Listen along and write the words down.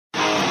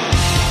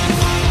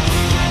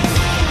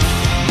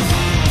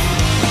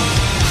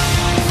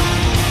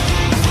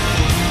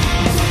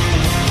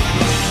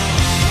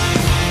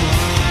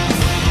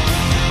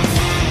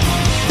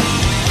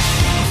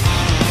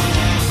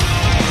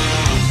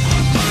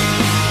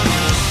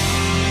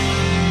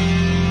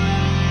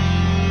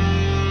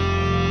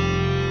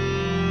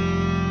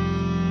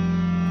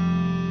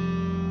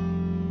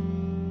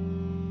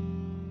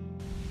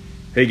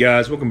Hey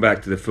guys, welcome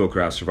back to the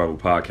Philcraft Survival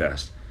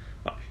Podcast.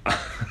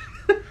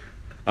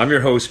 I'm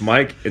your host,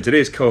 Mike, and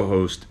today's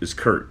co-host is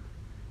Kurt.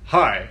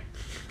 Hi.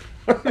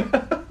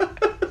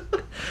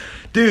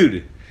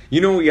 Dude,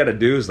 you know what we gotta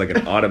do is like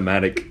an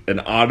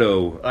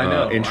auto I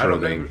know. intro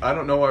thing. I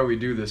don't know why we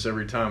do this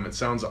every time. It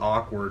sounds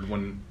awkward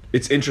when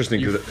It's interesting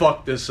you because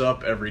fuck this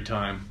up every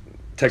time.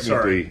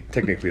 technically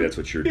that's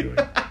what you're doing.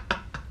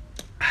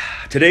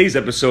 Today's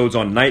episode's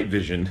on night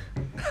vision.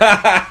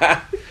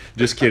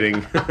 Just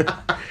kidding.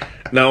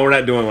 No, we're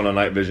not doing one on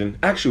night vision.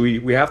 Actually,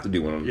 we have to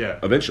do one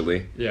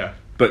eventually. Yeah.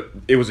 But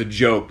it was a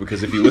joke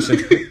because if you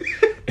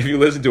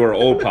listen to our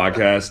old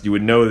podcast, you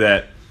would know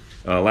that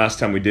last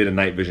time we did a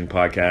night vision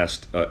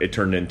podcast, it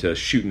turned into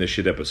shooting the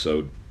shit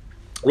episode,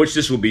 which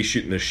this will be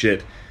shooting the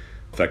shit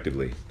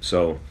effectively.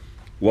 So,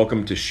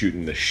 welcome to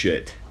shooting the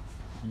shit.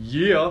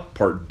 Yeah.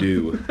 Part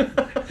due.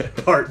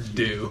 Part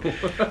due.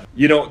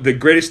 You know, the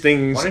greatest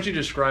things. Why don't you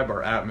describe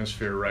our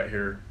atmosphere right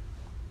here?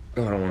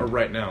 Oh, I don't want Or to.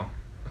 right now?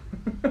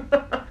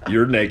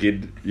 You're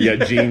naked. You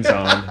got jeans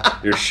on.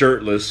 You're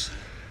shirtless,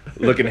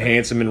 looking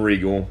handsome and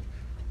regal.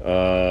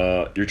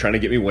 You're trying to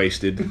get me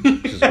wasted,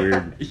 which is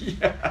weird.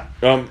 Yeah.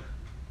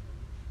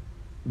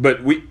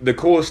 But the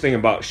coolest thing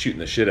about shooting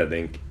the shit, I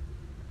think,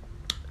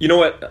 you know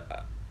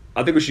what?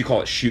 I think we should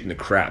call it shooting the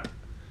crap.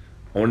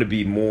 I want to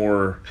be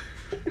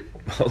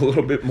a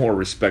little bit more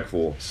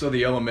respectful. So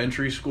the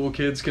elementary school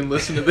kids can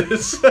listen to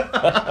this.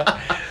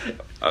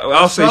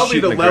 I'll say Probably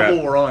shooting the crap.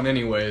 level we're on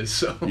anyways.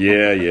 So.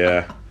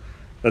 Yeah.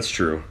 That's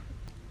true.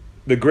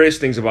 The greatest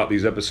things about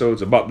these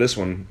episodes, about this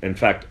one, in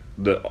fact,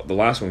 the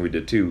last one we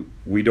did too,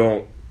 we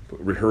don't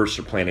rehearse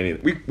or plan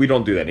anything. We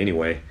don't do that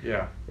anyway.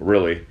 Yeah.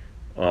 Really.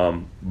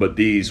 But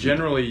these...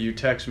 Generally, you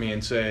text me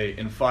and say,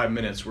 in 5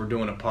 minutes, we're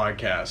doing a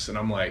podcast. And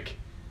I'm like,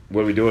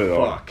 What are we doing at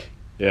all? fuck.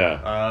 Yeah.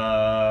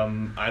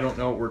 I don't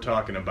know what we're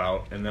talking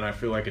about. And then I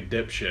feel like a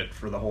dipshit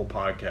for the whole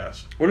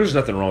podcast. Well, there's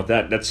nothing wrong with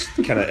that. That's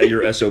kind of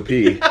your SOP.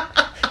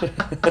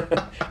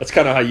 That's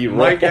kind of how you roll.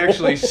 Mike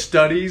actually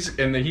studies,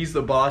 and he's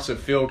the boss of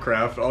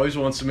Philcraft. Always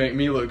wants to make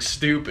me look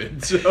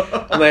stupid.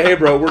 So. I'm like, hey,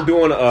 bro, we're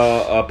doing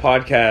a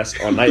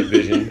podcast on night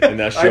vision, and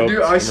that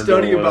show. I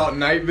study about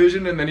night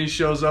vision, and then he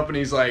shows up and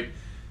he's like,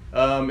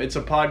 it's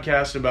a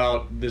podcast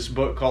about this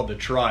book called The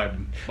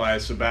Tribe by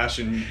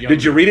Sebastian Junger.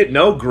 Did you read it?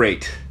 No?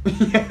 Great.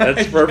 Yeah,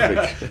 That's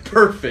perfect. yeah,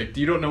 perfect.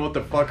 You don't know what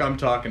the fuck I'm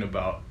talking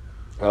about.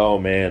 Oh,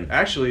 man.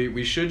 Actually,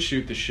 we should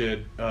shoot the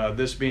shit,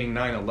 this being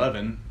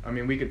 9/11. I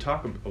mean, we could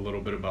talk a little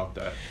bit about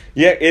that.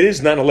 Yeah, it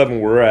is 9/11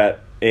 we're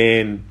at,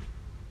 and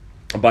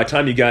by the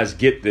time you guys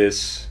get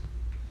this,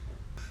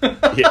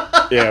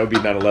 yeah, it would be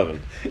 9/11.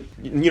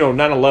 You know,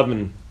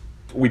 9/11,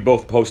 we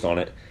both post on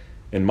it,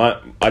 and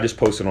I just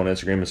posted on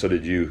Instagram, and so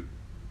did you.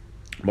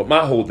 But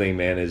my whole thing,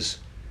 man, is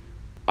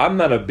I'm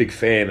not a big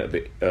fan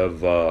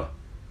of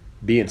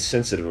being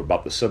sensitive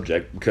about the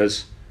subject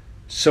because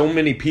so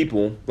many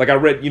people, like I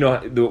read, you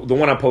know, the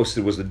one I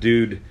posted was the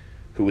dude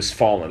who was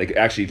falling. They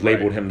actually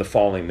labeled him the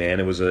Falling Man.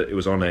 It was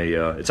on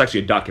it's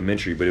actually a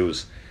documentary, but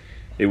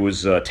it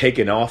was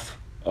taken off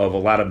of a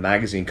lot of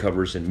magazine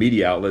covers and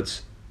media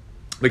outlets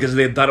because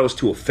they thought it was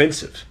too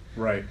offensive.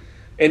 Right.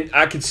 And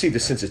I could see the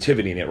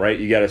sensitivity in it, right?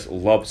 You got to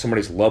love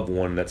somebody's loved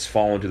one that's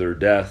fallen to their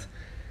death.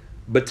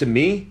 But to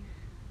me,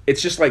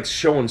 it's just like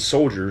showing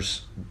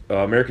soldiers,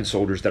 American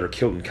soldiers that are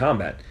killed in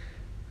combat.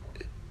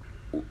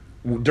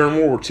 During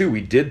World War II,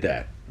 we did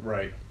that.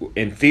 Right.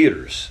 In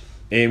theaters.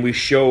 And we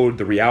showed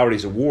the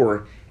realities of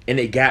war, and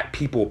it got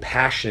people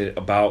passionate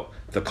about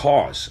the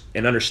cause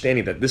and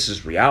understanding that this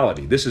is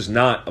reality. This is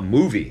not a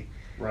movie.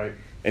 Right.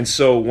 And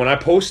so when I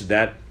posted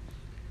that,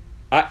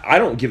 I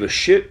don't give a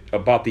shit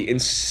about the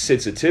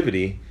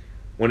insensitivity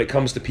when it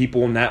comes to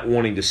people not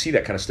wanting to see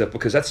that kind of stuff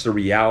because that's the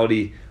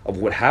reality of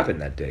what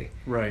happened that day.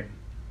 Right.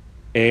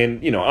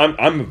 And, you know,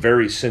 I'm a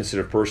very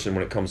sensitive person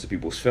when it comes to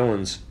people's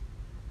feelings,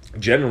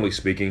 generally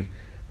speaking.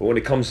 But when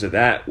it comes to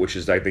that, which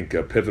is, I think,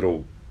 a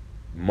pivotal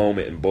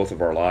moment in both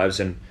of our lives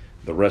and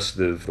the rest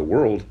of the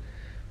world,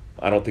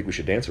 I don't think we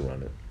should dance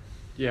around it.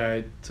 Yeah,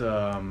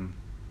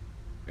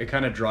 it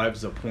kind of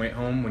drives the point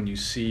home when you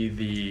see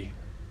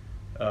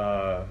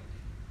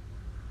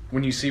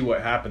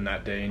what happened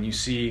that day, and you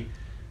see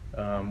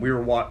we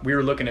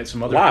were looking at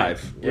some other live.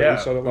 things. Yeah,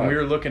 we saw that live. We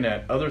were looking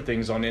at other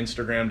things on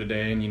Instagram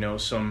today, and you know,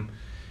 some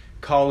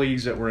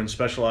colleagues that were in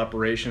special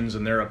operations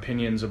and their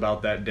opinions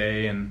about that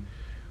day and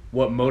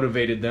what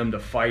motivated them to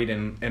fight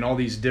and all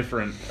these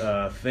different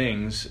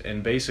things.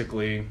 And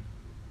basically,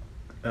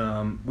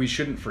 we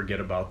shouldn't forget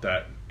about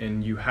that.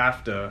 And you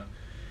have to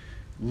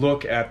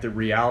look at the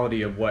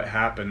reality of what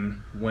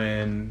happened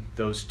when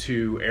those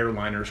two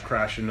airliners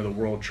crashed into the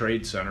World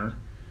Trade Center,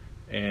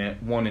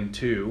 and 1 and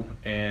 2,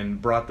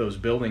 and brought those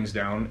buildings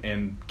down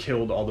and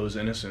killed all those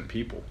innocent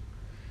people.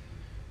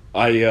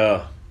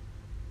 I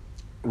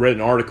read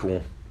an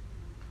article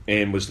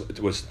and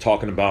was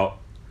talking about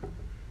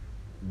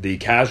the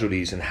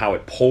casualties and how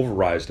it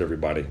pulverized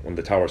everybody when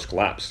the towers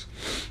collapsed.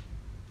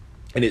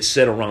 And it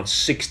said around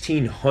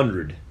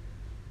 1,600,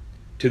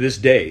 to this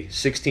day,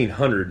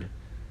 1,600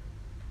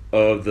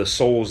 of the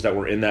souls that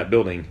were in that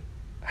building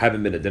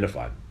haven't been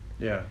identified.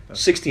 Yeah.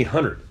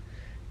 1,600.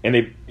 And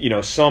they,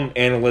 some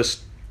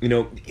analysts,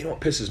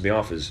 what pisses me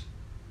off is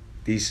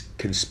these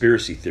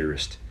conspiracy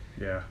theorists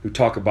Yeah. who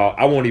talk about,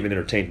 I won't even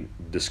entertain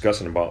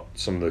discussing about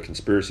some of the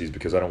conspiracies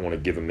because I don't want to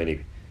give them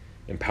any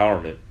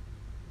empowerment,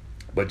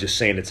 but just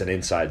saying it's an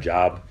inside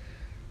job.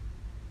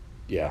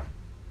 Yeah,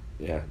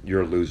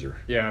 you're a loser.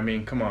 Yeah, I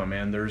mean, come on,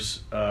 man.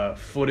 There's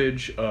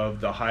footage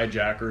of the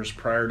hijackers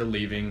prior to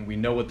leaving. We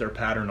know what their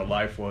pattern of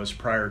life was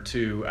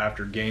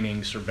after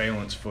gaining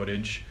surveillance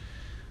footage.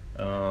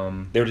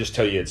 They'll just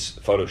tell you it's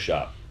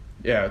Photoshop.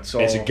 Yeah, it's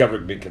a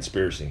government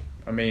conspiracy.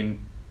 I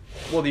mean,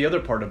 well, the other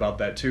part about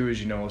that too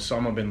is,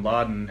 Osama bin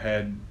Laden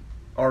had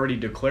already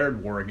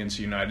declared war against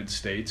the United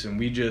States, and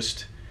we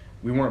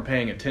weren't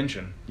paying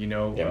attention.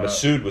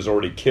 Massoud was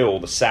already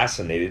killed,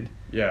 assassinated.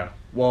 Yeah.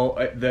 Well,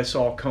 this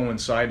all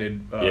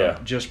coincided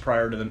just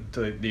prior to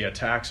the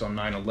attacks on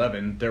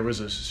 9/11. There was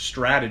a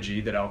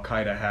strategy that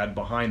Al-Qaeda had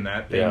behind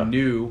that. They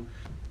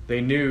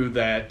knew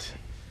that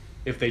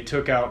if they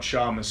took out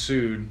Shah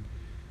Massoud,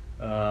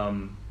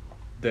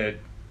 that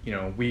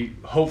we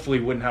hopefully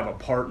wouldn't have a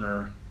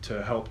partner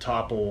to help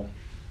topple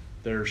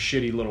their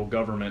shitty little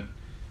government.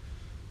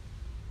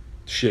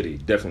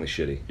 Shitty, definitely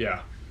shitty.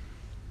 Yeah.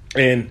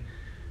 And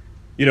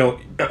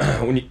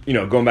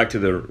when going back to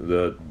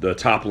the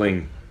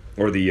toppling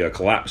or the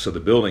collapse of the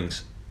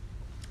buildings,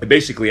 it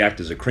basically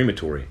acted as a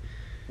crematory.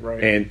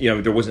 Right. And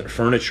there wasn't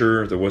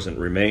furniture, there wasn't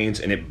remains,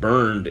 and it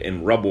burned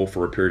in rubble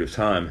for a period of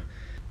time.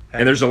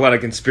 And there's a lot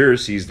of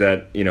conspiracies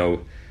that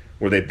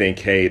where they think,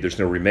 hey, there's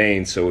no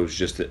remains, so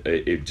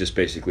it just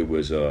basically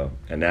was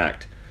an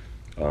act.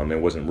 It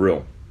wasn't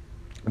real.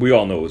 We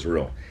all know it was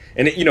real.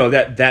 And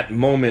that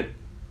moment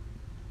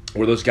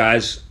where those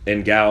guys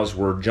and gals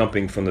were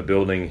jumping from the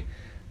building,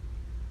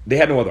 they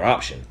had no other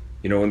option.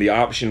 And the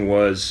option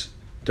was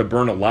to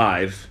burn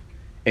alive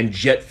and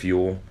jet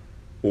fuel,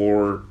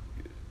 or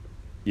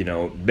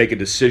make a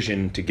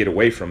decision to get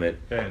away from it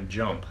and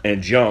jump.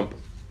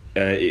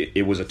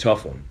 It was a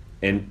tough one.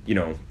 And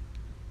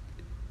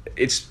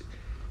it's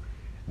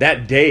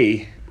that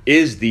day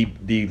is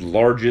the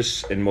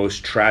largest and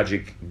most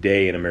tragic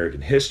day in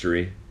American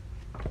history,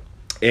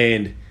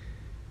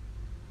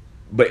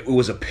 but it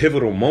was a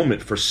pivotal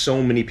moment for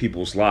so many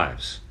people's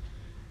lives.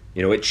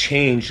 It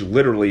changed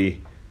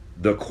literally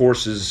the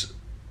courses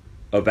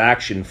of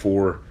action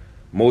for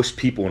most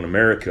people in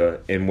America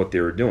and what they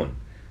were doing.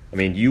 I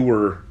mean, you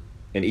were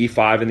an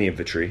E5 in the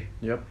infantry.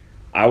 Yep.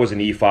 I was an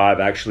E5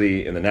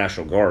 actually in the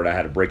National Guard. I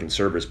had a break in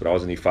service, but I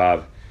was an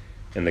E5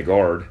 in the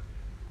Guard.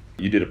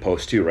 You did a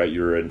post too, right?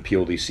 You were in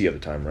PLDC at the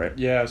time, right?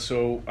 Yeah,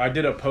 so I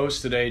did a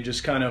post today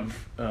just kind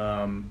of,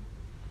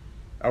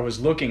 I was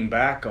looking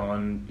back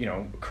on,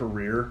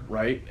 career,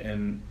 right?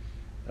 And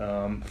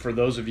for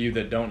those of you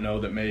that don't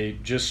know that may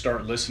just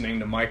start listening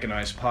to Mike and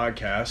I's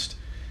podcast,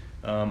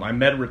 I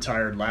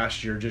med-retired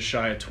last year, just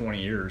shy of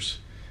 20 years.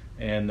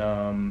 And,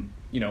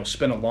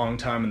 spent a long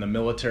time in the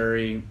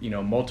military,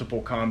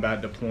 multiple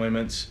combat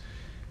deployments.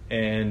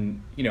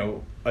 And,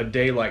 a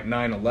day like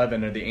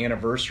 9/11 or the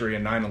anniversary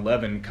of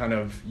 9/11, kind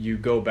of you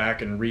go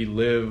back and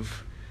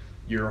relive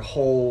your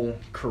whole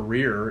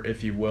career,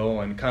 if you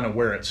will, and kind of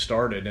where it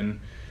started. And,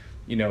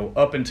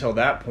 up until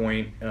that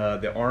point,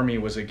 the Army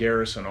was a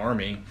garrison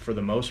army for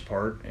the most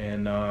part.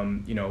 And,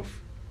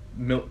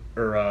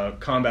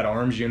 combat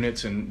arms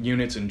units and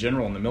units in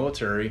general in the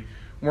military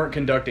weren't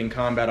conducting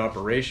combat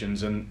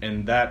operations,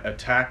 and that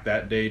attack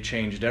that day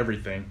changed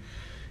everything.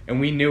 And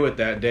we knew it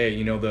that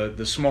day.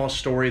 The small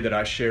story that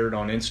I shared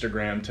on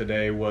Instagram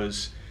today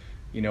was,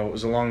 it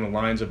was along the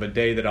lines of a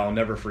day that I'll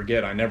never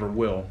forget. I never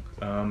will,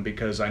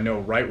 because I know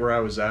right where I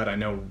was at. I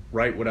know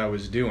right what I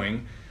was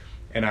doing.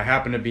 And I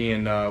happened to be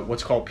in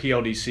what's called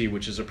PLDC,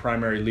 which is a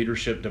primary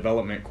leadership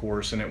development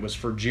course, and it was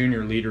for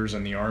junior leaders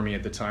in the Army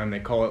at the time. They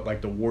call it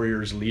like the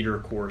Warriors Leader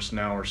course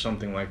now or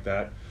something like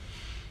that.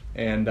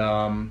 And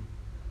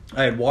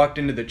I had walked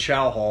into the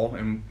chow hall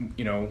and,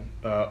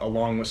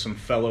 along with some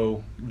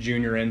fellow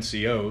junior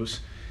NCOs,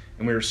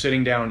 and we were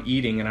sitting down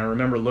eating, and I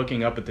remember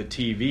looking up at the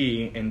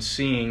TV and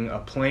seeing a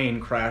plane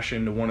crash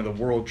into one of the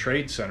World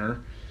Trade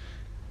Center,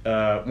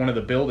 one of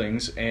the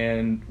buildings,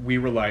 and we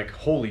were like,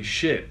 holy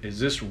shit,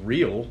 is this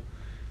real?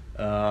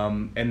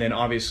 And then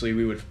obviously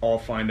we would all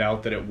find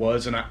out that it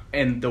was.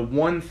 And the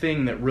one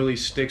thing that really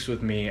sticks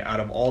with me out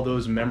of all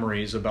those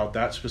memories about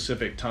that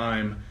specific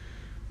time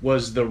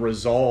was the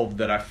resolve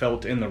that I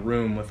felt in the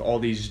room with all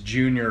these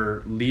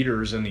junior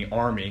leaders in the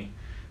Army,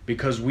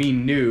 because we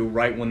knew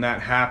right when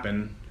that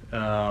happened,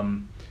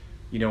 and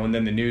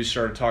then the news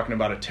started talking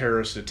about a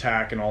terrorist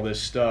attack and all this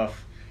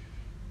stuff,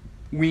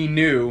 we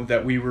knew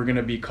that we were going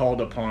to be called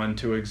upon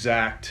to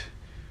exact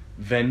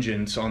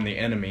vengeance on the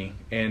enemy,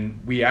 and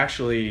we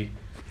actually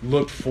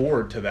looked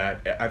forward to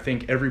that. I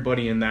think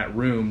everybody in that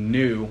room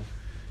knew,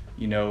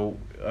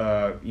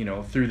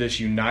 through this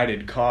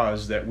united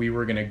cause, that we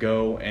were going to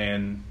go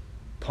and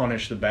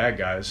punish the bad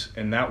guys,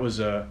 and that's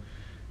a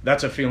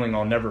feeling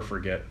I'll never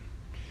forget.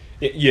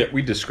 Yeah,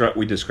 we described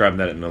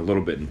that in a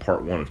little bit in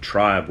part 1 of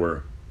Tribe,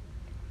 where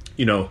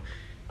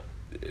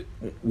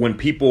when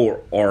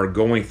people are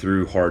going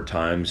through hard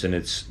times, and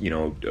it's,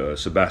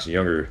 Sebastian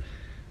Junger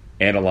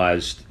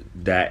analyzed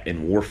that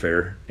in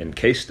warfare and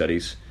case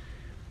studies,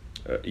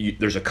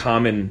 there's a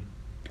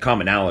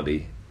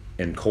commonality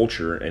in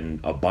culture and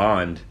a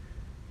bond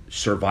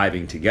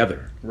surviving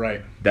together.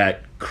 Right.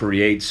 That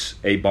creates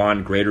a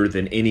bond greater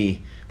than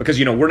any, because,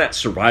 we're not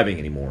surviving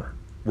anymore.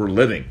 We're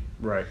living.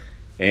 Right.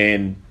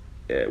 And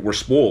we're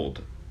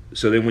spoiled.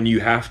 So then when you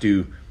have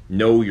to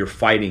know you're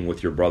fighting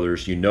with your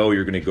brothers,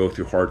 you're going to go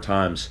through hard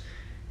times,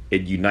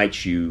 it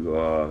unites you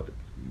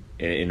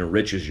and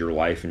enriches your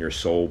life and your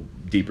soul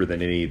deeper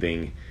than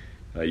anything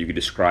you could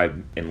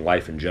describe in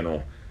life in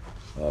general,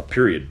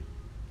 period.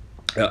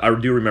 I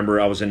do remember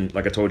I was in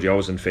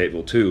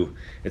Fayetteville too.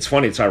 It's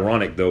funny, it's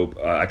ironic though.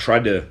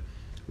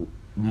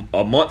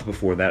 A month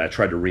before that, I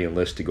tried to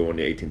re-enlist to go in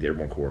the 18th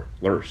Airborne Corps,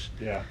 LURS.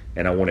 Yeah.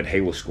 And I wanted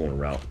Halo School en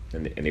route,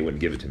 and they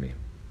wouldn't give it to me.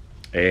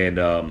 And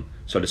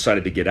so I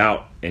decided to get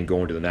out and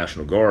go into the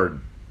National Guard.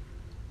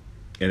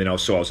 And then I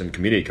was in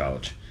community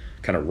college,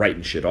 kind of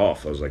writing shit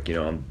off. I was like,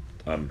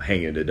 I'm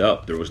hanging it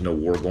up. There was no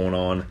war going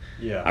on.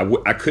 Yeah.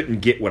 I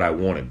couldn't get what I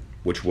wanted,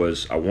 which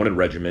was I wanted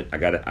regiment.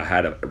 I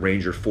had a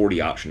Ranger 40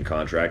 option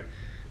contract,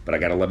 but I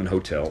got 11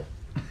 hotel.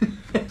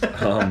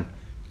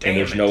 And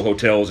there's no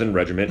hotels in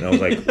regiment. And I was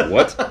like,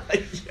 what?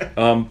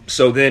 Yeah.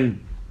 So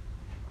then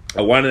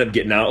I wound up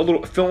getting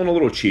out, feeling a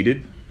little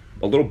cheated,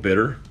 a little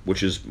bitter,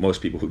 which is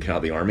most people who get out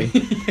of the Army.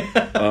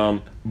 Yeah.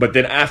 But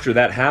then after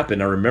that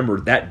happened, I remember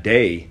that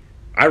day,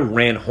 I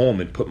ran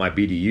home and put my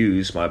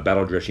BDUs, my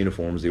battle dress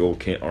uniforms, the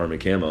old Army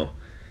camo,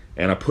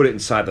 and I put it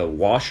inside the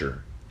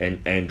washer.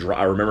 And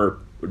I remember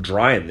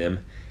drying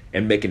them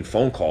and making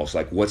phone calls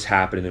like, what's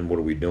happening and what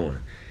are we doing?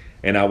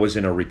 And I was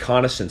in a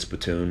reconnaissance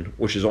platoon,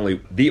 which is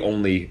the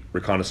only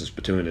reconnaissance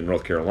platoon in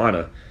North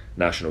Carolina,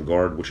 National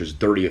Guard, which is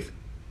 30th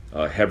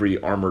Heavy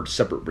Armored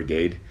Separate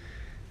Brigade.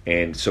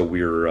 And so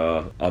we were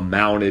a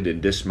mounted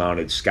and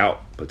dismounted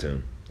scout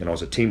platoon, and I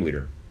was a team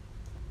leader.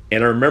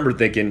 And I remember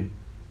thinking,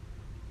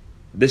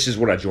 this is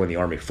what I joined the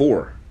Army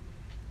for.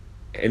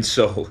 And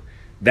so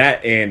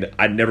and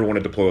I never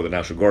wanted to deploy with the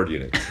National Guard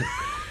unit.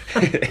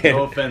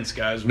 No offense,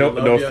 guys. No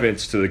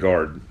offense to the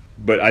Guard,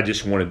 but I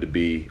just wanted to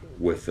be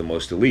with the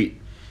most elite.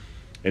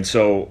 And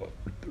so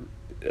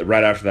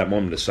right after that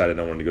moment, I decided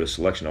I wanted to go to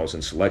selection. I was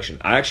in selection.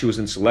 I actually was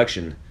in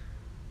selection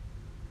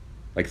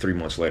like 3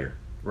 months later,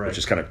 right, which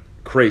is kind of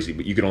crazy,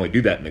 but you can only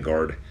do that in the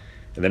Guard.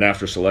 And then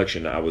after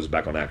selection, I was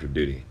back on active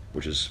duty,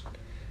 which is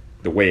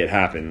the way it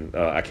happened.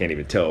 I can't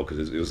even tell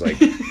because it was like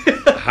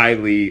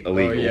highly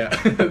illegal. Oh, yeah.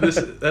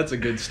 That's a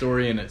good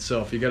story in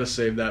itself. You got to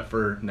save that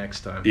for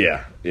next time.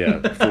 Yeah,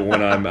 for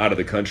when I'm out of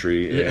the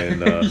country. Yeah.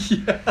 And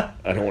yeah.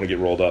 I don't want to get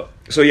rolled up.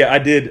 So yeah, I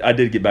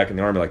did get back in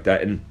the Army like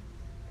that. And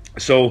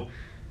so,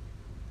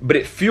 but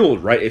it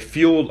fueled, right?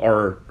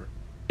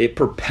 It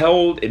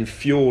propelled and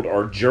fueled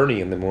our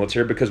journey in the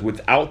military, because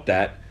without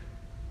that,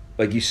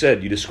 like you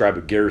said, you described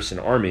a garrison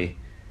army,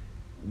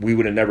 we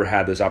would have never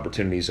had those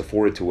opportunities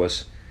afforded to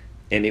us,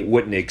 and it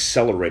wouldn't have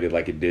accelerated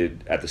like it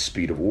did at the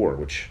speed of war,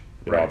 which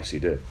it obviously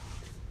did.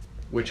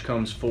 Which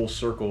comes full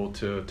circle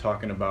to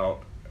talking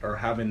about, or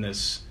having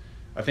this,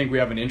 I think we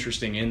have an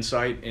interesting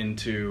insight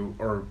into,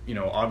 or,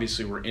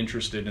 obviously we're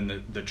interested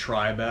in the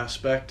tribe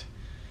aspect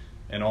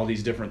and all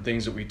these different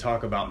things that we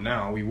talk about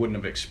now. We wouldn't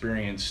have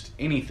experienced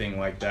anything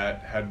like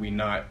that had we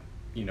not,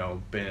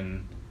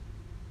 been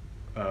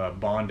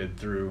bonded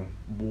through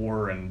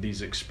war and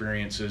these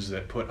experiences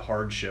that put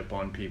hardship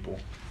on people.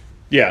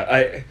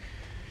 Yeah,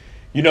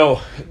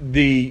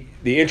 the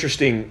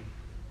interesting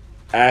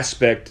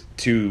aspect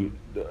to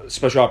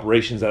special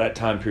operations at that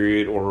time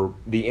period, or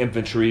the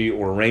infantry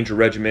or Ranger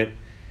regiment,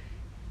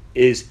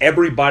 is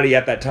everybody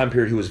at that time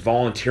period who was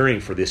volunteering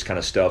for this kind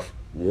of stuff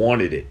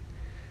wanted it.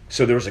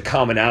 So there was a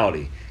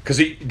commonality, because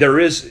there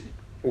is.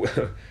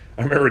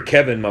 I remember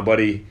Kevin, my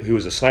buddy, who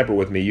was a sniper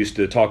with me, used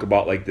to talk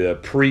about like the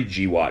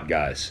pre-GWAT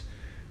guys,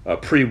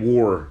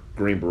 pre-war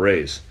Green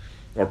Berets,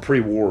 or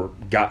pre-war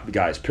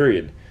guys,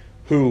 period,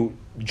 who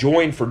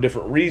joined for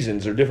different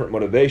reasons or different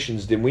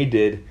motivations than we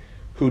did,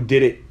 who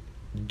did it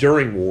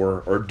during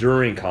war or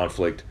during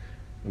conflict,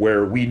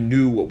 where we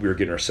knew what we were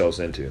getting ourselves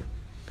into.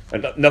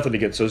 And nothing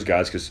against those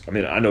guys, because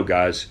I know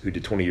guys who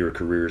did 20-year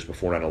careers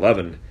before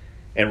 9/11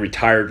 and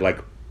retired like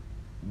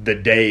the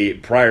day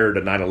prior to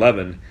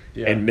 9/11,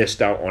 yeah, and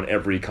missed out on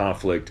every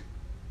conflict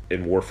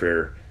in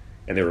warfare,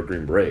 and they were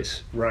Green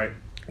Berets. Right.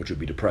 Which would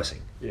be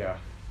depressing. Yeah.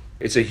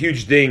 It's a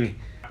huge thing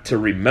to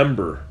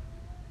remember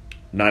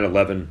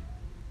 9/11,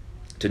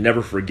 to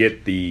never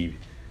forget the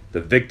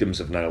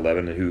victims of 9/11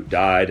 and who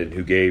died and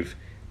who gave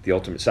the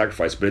ultimate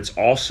sacrifice, but it's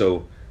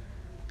also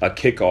a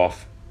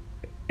kickoff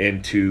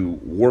into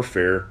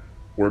warfare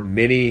where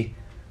many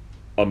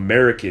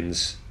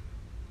Americans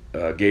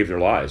gave their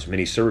lives,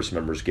 many service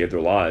members gave their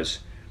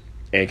lives,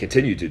 and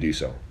continue to do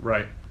so.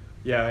 Right.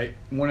 Yeah.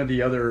 One of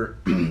the other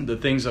the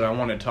things that I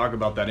want to talk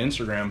about that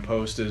Instagram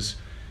post is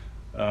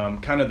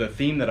kind of the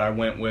theme that I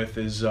went with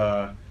is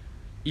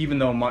even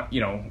though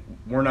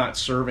we're not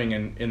serving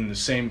in the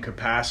same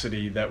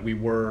capacity that we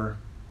were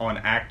on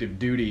active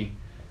duty,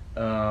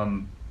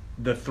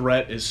 the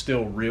threat is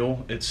still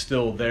real. It's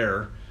still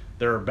there.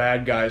 There are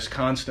bad guys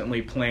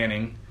constantly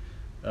planning,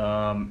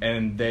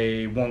 and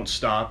they won't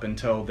stop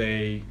until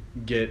they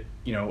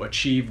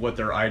achieve what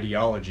their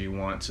ideology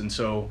wants. And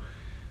so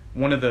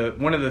one of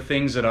the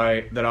things that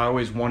I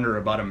always wonder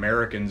about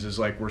Americans is,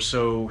 like, we're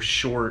so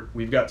short.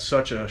 We've got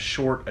such a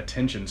short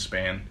attention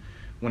span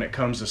when it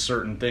comes to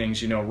certain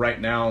things.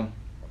 Right now,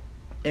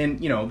 and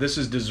this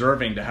is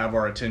deserving to have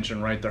our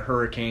attention, right? The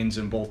hurricanes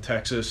in both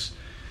Texas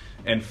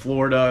and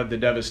Florida, the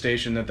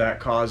devastation that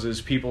causes,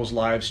 people's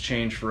lives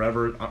change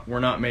forever. We're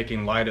not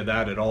making light of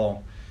that at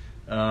all.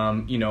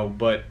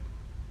 But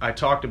I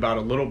talked about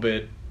a little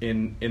bit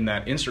in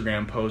that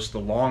Instagram post,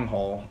 the long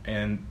haul,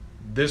 and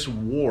this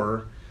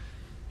war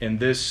and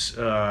this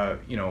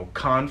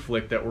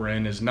conflict that we're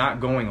in is not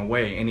going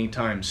away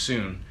anytime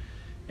soon.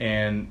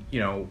 And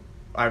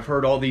I've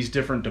heard all these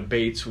different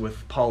debates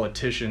with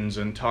politicians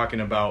and talking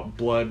about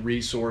blood,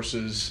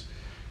 resources,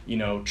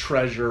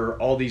 treasure,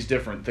 all these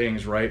different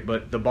things, right?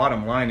 But the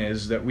bottom line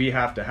is that we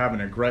have to have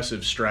an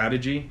aggressive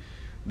strategy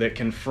that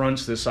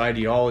confronts this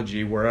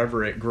ideology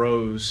wherever it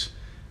grows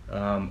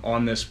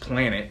on this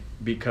planet,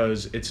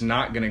 because it's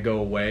not going to go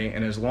away.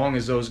 And as long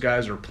as those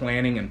guys are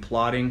planning and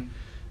plotting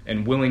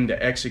and willing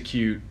to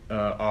execute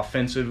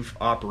offensive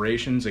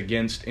operations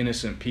against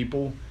innocent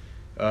people,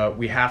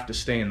 we have to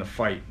stay in the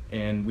fight,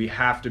 and we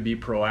have to be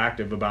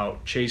proactive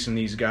about chasing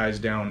these guys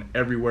down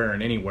everywhere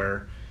and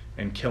anywhere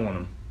and killing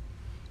them.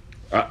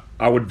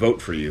 I would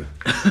vote for you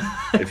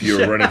if you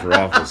were running for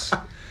office.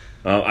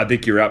 I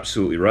think you're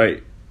absolutely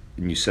right,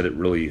 and you said it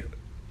really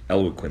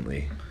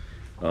eloquently.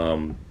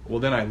 Well,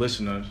 then I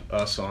listen to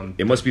us on.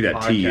 It must be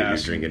that tea that you're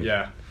podcasts, drinking.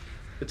 Yeah,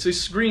 it's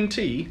this green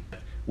tea.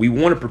 We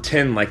want to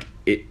pretend like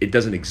it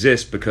doesn't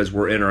exist because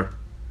we're in our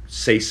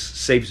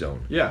safe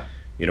zone. Yeah.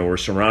 We're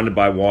surrounded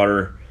by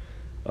water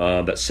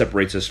that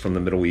separates us from the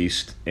Middle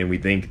East, and we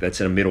think that's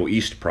a Middle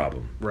East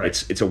problem.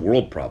 Right. It's a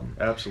world problem.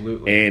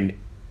 Absolutely. And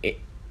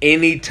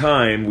any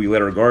time we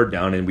let our guard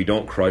down and we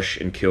don't crush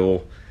and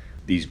kill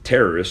these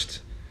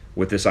terrorists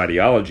with this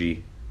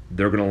ideology,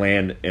 they're going to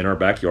land in our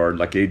backyard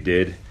like they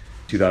did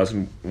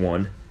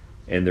 2001,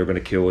 and they're going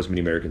to kill as many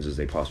Americans as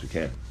they possibly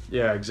can.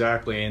 Yeah,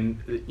 exactly. And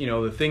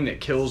the thing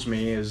that kills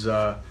me is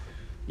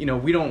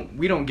we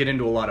don't get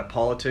into a lot of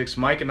politics.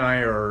 Mike and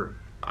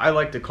I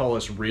like to call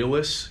us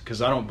realists,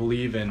 because I don't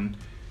believe in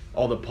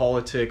all the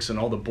politics and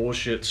all the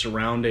bullshit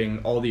surrounding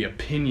all the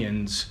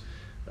opinions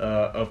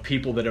of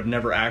people that have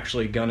never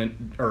actually gone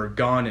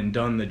and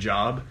done the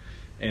job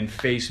and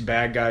faced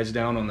bad guys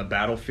down on the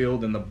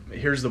battlefield. And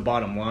here's the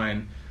bottom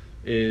line,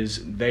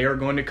 is they are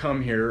going to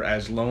come here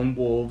as lone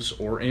wolves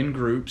or in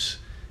groups,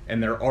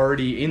 and they're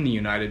already in the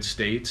United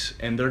States,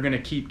 and they're going to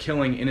keep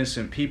killing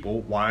innocent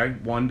people. Why?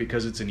 One,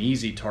 because it's an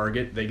easy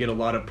target. They get a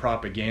lot of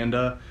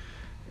propaganda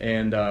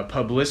and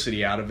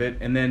publicity out of it.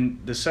 And then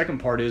the second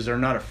part is they're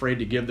not afraid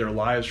to give their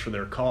lives for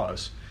their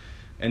cause.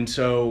 And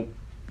so,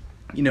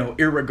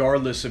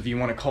 irregardless if you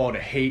want to call it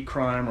a hate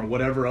crime or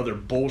whatever other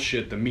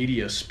bullshit the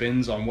media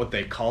spins on what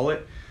they call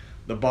it,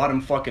 the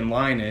bottom fucking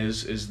line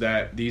is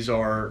that these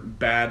are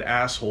bad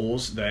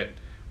assholes that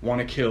want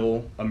to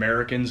kill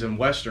Americans and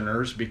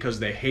Westerners because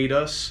they hate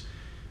us,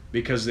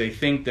 because they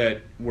think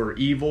that we're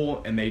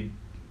evil, and they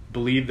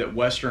believe that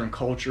Western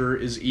culture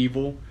is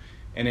evil.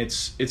 And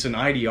it's an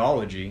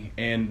ideology,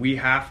 and we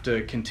have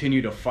to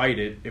continue to fight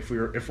it if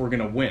we're going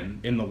to win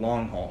in the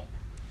long haul.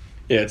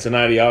 Yeah, it's an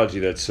ideology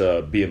that's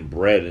being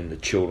bred into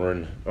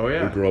children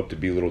who grow up to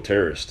be little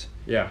terrorists.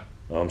 Yeah.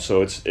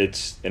 So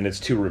it's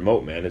too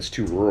remote, man. It's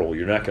too rural.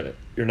 You're not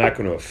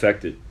gonna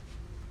affect it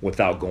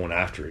without going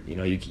after it.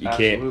 You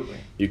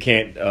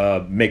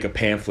can't make a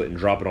pamphlet and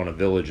drop it on a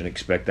village and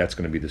expect that's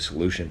going to be the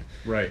solution.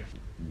 Right.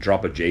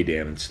 Drop a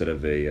JDAM instead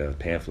of a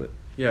pamphlet.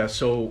 Yeah.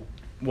 So,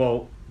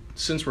 well,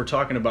 since we're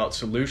talking about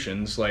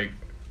solutions, like,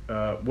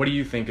 what do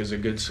you think is a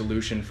good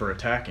solution for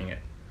attacking it?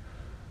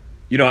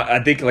 I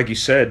think, like you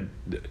said,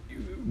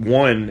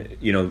 one,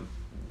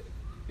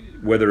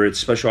 whether it's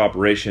special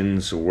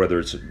operations or whether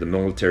it's the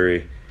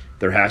military,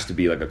 there has to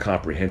be like a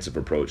comprehensive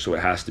approach. So it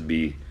has to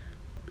be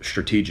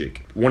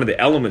strategic. One of the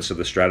elements of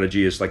the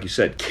strategy is, like you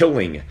said,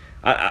 killing.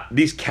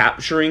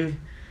 Capturing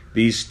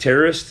these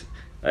terrorists,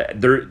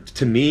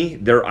 to me,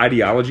 their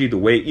ideology, the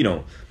way,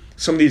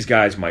 some of these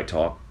guys might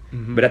talk,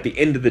 but at the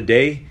end of the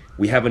day,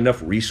 we have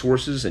enough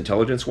resources,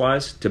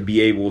 intelligence-wise, to be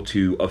able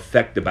to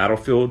affect the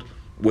battlefield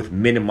with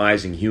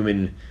minimizing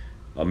human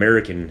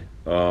American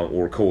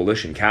or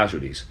coalition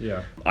casualties,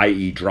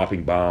 i.e.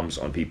 dropping bombs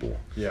on people.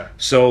 Yeah.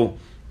 So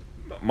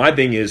my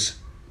thing is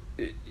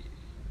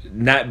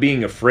not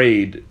being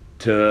afraid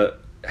to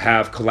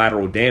have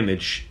collateral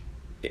damage.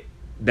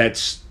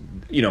 That's,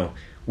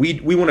 we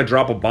want to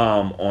drop a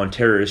bomb on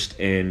terrorists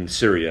in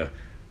Syria,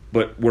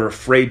 but we're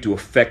afraid to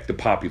affect the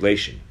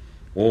population.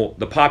 Well,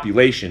 the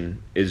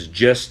population is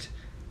just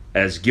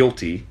as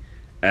guilty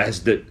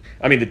as the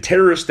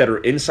terrorists that are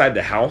inside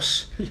the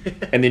house,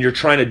 and then you're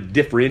trying to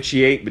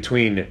differentiate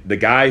between the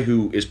guy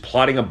who is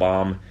plotting a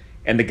bomb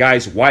and the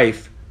guy's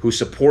wife who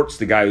supports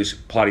the guy who's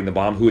plotting the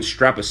bomb, who would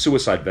strap a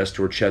suicide vest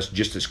to her chest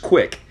just as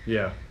quick.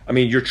 Yeah. I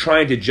mean, you're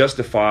trying to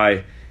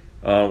justify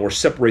or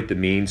separate the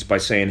means by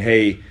saying,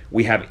 hey,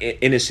 we have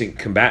innocent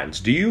combatants.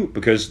 Do you?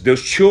 Because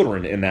those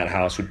children in that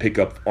house would pick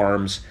up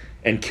arms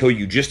and kill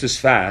you just as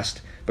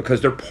fast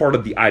because they're part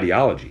of the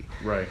ideology.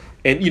 Right.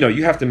 And,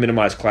 you have to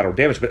minimize collateral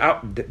damage. But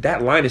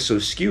that line is so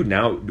skewed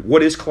now.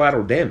 What is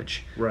collateral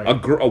damage? Right.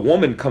 A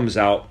woman comes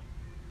out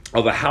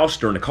of a house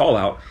during a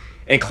call-out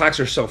and clacks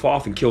herself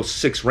off and kills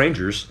 6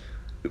 Rangers,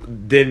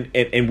 then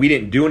and we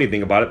didn't do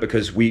anything about it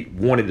because we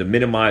wanted to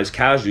minimize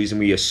casualties, and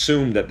we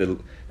assumed that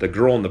the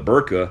girl in the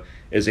burqa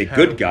is a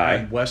good guy.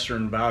 Had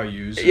Western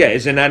values. Yeah,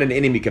 is not an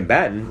enemy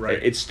combatant. Right.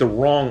 It's the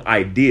wrong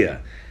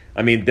idea.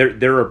 I mean,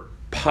 there are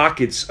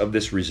pockets of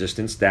this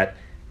resistance that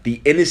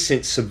the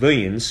innocent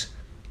civilians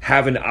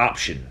have an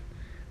option.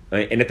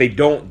 And if they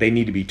don't, they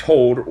need to be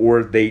told,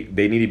 or they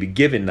need to be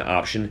given the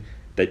option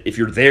that if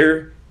you're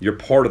there, you're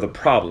part of the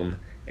problem,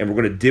 and we're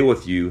going to deal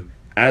with you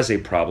as a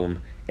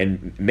problem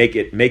and make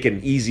an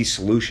easy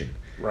solution.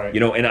 Right.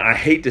 And I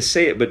hate to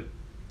say it, but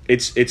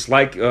it's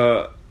like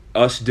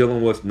us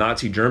dealing with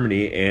Nazi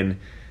Germany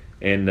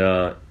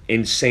and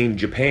insane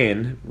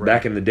Japan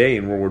back in the day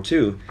in World War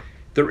II.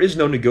 There is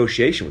no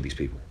negotiation with these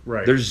people.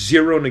 Right. There's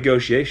zero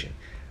negotiation.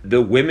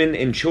 The women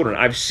and children,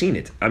 I've seen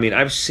it. I mean,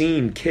 I've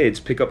seen kids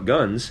pick up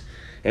guns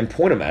and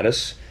point them at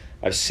us.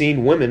 I've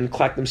seen women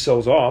clack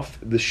themselves off.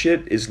 This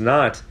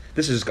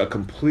is a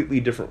completely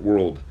different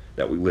world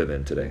that we live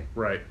in today.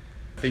 Right.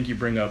 I think you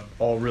bring up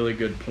all really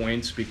good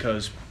points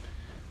because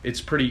it's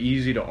pretty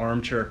easy to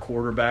armchair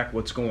quarterback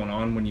what's going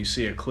on when you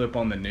see a clip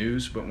on the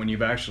news, but when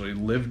you've actually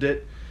lived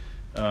it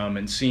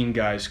and seen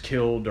guys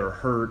killed or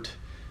hurt,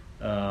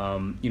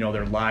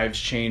 their lives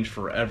change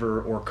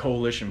forever, or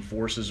coalition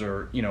forces,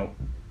 or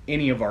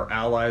any of our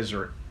allies,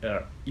 or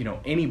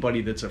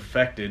anybody that's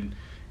affected,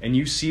 and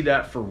you see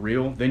that for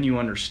real, then you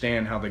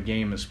understand how the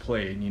game is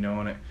played,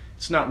 and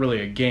it's not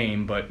really a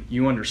game, but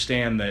you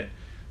understand that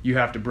you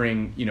have to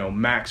bring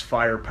max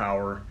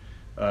firepower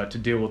to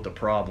deal with the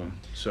problem.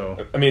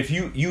 So I mean, if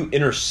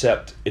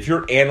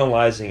you're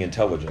analyzing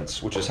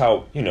intelligence, which is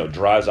how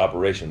drives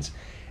operations,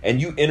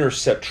 and you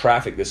intercept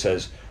traffic that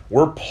says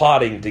we're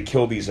plotting to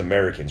kill these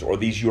Americans or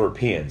these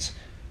Europeans,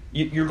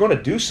 you're going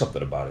to do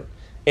something about it.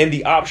 And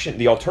the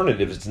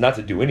alternative is not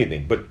to do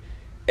anything. But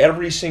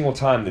every single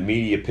time the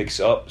media picks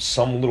up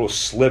some little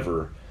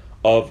sliver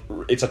of,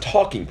 it's a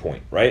talking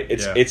point, right?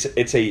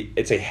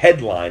 It's a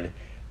headline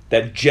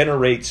that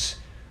generates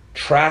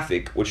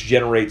traffic, which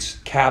generates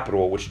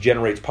capital, which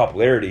generates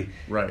popularity,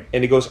 right?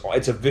 And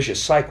it's a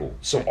vicious cycle.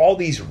 So all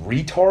these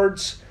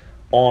retards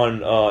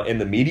in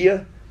the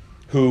media,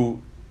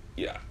 who,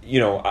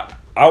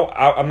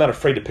 I'm not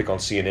afraid to pick on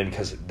CNN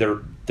because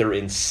they're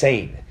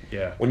insane.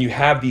 Yeah. When you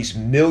have these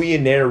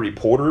millionaire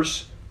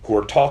reporters who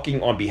are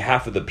talking on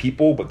behalf of the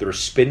people, but they're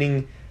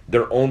spinning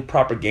their own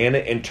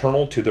propaganda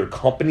internal to their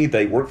company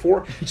they work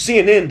for.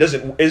 CNN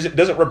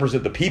doesn't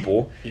represent the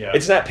people. Yeah.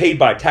 It's not paid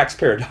by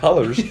taxpayer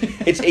dollars.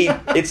 It's a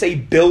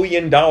 $1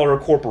 billion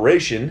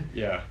corporation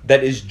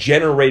that is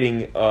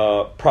generating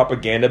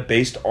propaganda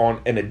based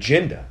on an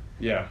agenda.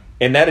 Yeah.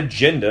 And that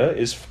agenda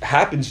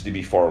happens to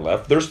be far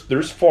left.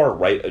 There's far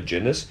right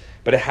agendas,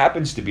 but it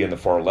happens to be on the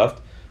far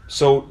left.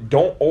 So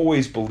don't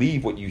always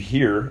believe what you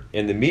hear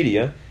in the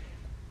media.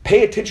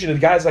 Pay attention to the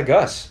guys like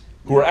us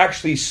who are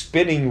actually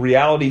spinning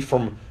reality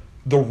from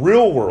the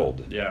real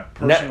world. Yeah,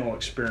 personal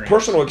experience.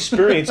 Personal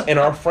experience and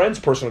our friends'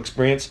 personal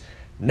experience,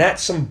 not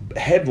some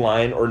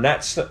headline or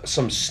not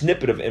some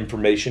snippet of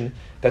information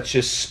that's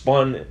just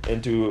spun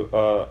into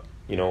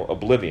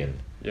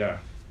oblivion. Yeah.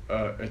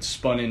 It's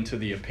spun into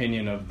the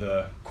opinion of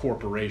the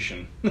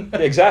corporation.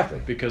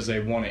 Exactly. Because they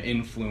want to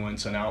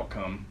influence an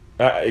outcome.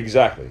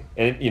 Exactly.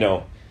 And,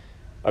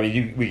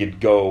 we could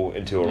go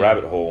into a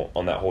rabbit hole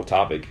on that whole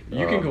topic.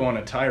 You can go on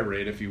a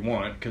tirade if you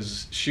want,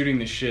 because Shooting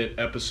the Shit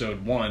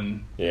episode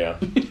 1. Yeah.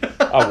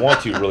 I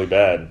want to really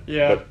bad.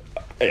 Yeah.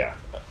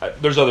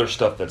 But, there's other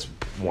stuff that's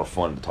more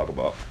fun to talk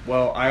about.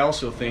 Well, I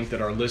also think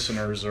that our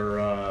listeners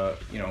are,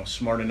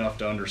 smart enough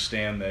to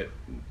understand that,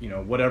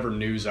 whatever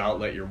news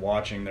outlet you're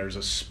watching, there's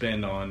a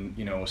spin on,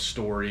 a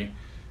story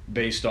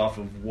based off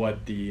of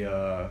what the,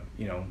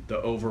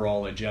 the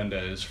overall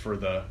agenda is for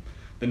the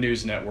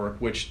news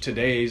network, which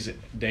today's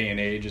day and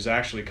age is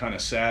actually kind of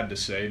sad to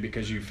say,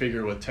 because you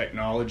figure with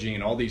technology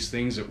and all these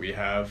things that we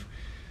have,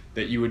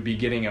 that you would be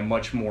getting a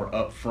much more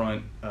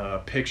upfront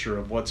picture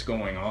of what's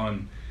going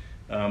on.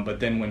 But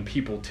then when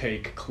people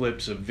take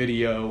clips of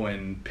video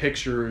and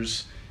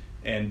pictures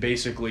and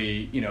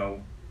basically,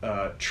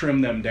 trim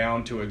them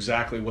down to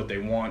exactly what they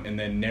want and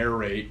then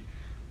narrate,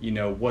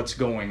 what's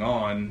going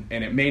on,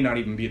 and it may not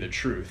even be the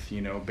truth,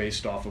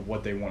 based off of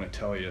what they want to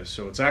tell you.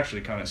 So it's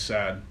actually kind of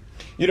sad.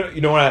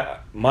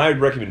 My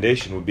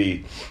recommendation would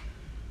be,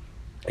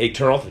 hey,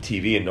 turn off the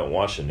TV and don't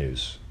watch the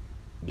news.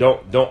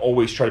 Don't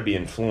always try to be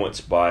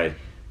influenced by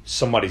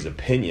somebody's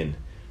opinion.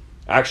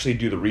 Actually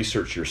do the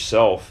research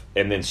yourself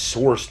and then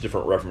source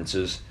different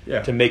references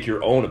to make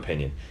your own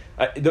opinion.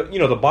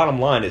 The bottom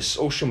line is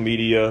social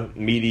media,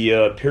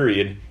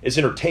 period, is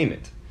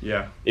entertainment.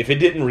 Yeah. If it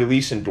didn't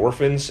release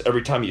endorphins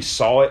every time you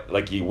saw it,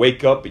 like you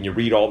wake up and you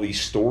read all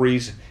these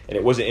stories and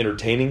it wasn't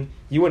entertaining,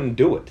 you wouldn't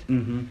do it.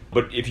 Mm-hmm.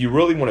 But if you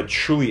really want to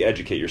truly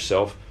educate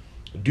yourself,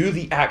 do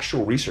the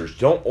actual research.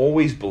 Don't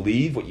always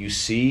believe what you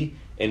see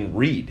and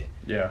read.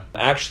 Yeah.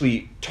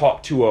 Actually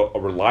talk to a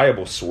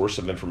reliable source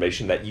of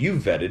information that you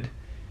vetted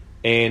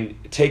and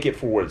take it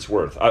for what it's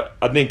worth.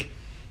 I think,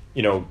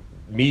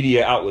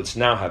 media outlets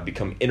now have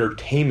become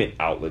entertainment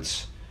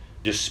outlets,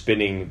 just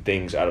spinning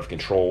things out of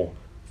control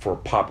for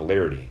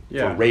popularity,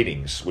 for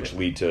ratings, which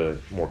lead to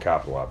more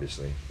capital,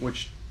 obviously.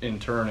 Which in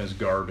turn is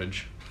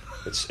garbage.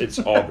 It's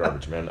all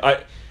garbage, man.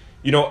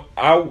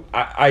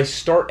 I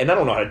start, and I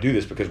don't know how to do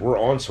this because we're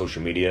on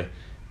social media,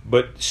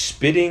 but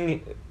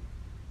spitting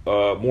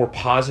more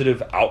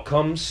positive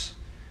outcomes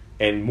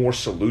and more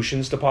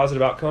solutions to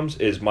positive outcomes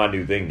is my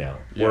new thing now.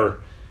 Yeah.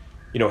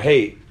 Where,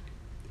 hey,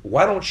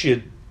 why don't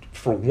you,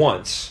 for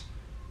once,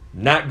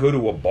 not go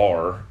to a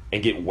bar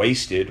and get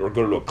wasted, or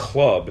go to a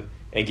club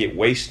and get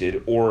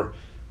wasted, or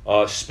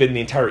spend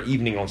the entire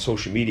evening on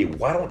social media?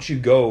 Why don't you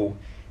go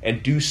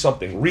and do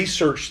something?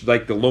 Research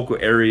like the local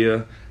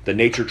area, the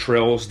nature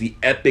trails, the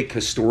epic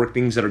historic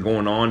things that are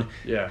going on.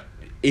 Yeah.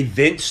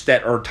 Events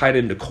that are tied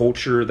into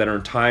culture, that are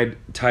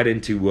tied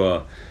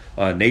into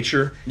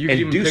nature. You can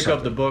even pick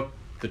up the book,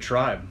 The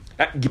Tribe.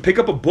 You pick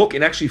up a book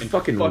and actually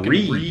fucking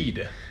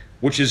read.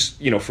 Which is,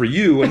 for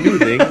you, a new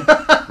thing.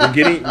 We're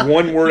getting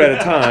one word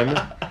at a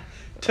time.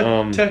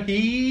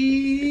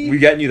 We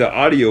gotten you the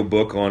audio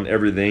book on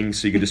everything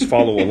so you can just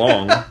follow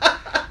along.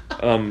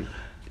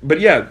 But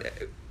yeah,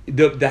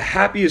 the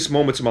happiest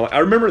moments of my life. I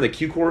remember the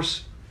Q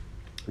course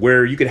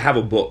where you could have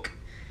a book.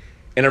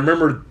 And I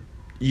remember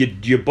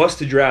you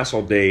busted your ass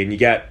all day and you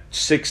got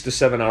 6 to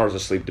 7 hours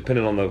of sleep,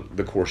 depending on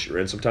the course you're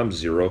in, sometimes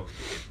 0.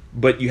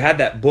 But you had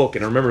that book,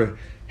 and I remember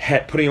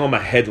putting on my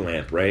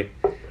headlamp, right?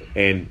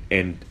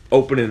 And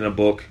opening a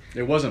book.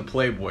 It wasn't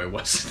Playboy,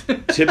 was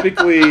it?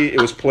 Typically,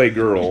 it was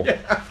Playgirl.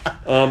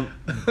 Yeah.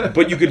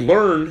 But you could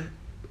learn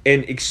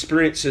and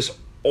experience this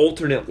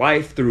alternate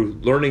life through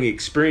learning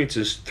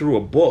experiences through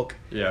a book.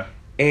 Yeah.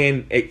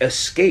 And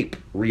escape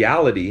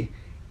reality.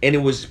 And it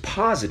was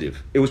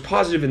positive. It was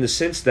positive in the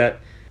sense that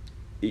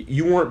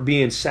you weren't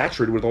being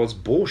saturated with all this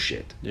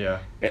bullshit. Yeah.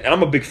 And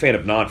I'm a big fan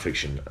of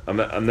nonfiction.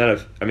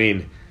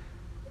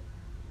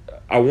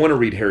 I want to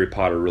read Harry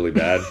Potter really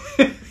bad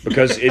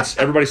because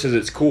everybody says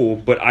it's cool,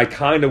 but I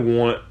kind of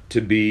want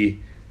to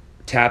be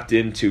tapped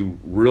into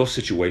real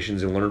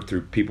situations and learn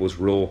through people's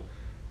real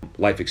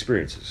life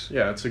experiences.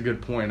 Yeah, that's a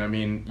good point. I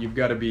mean, you've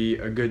got to be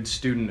a good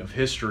student of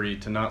history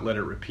to not let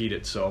it repeat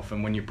itself.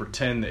 And when you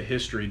pretend that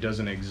history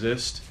doesn't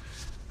exist,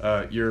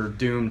 you're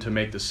doomed to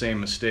make the same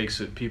mistakes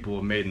that people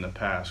have made in the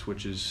past,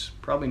 which is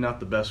probably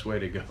not the best way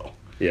to go.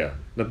 Yeah,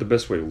 not the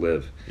best way to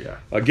live. Yeah.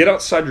 Get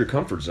outside your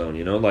comfort zone,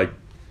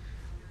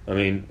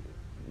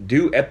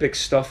 do epic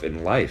stuff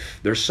in life.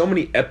 There's so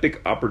many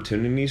epic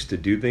opportunities to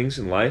do things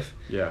in life.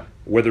 Yeah.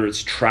 Whether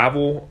it's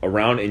travel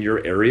around in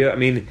your area.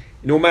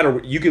 No matter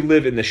what, you could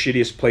live in the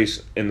shittiest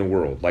place in the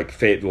world, like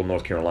Fayetteville,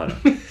 North Carolina.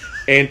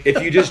 And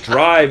if you just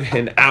drive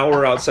an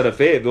hour outside of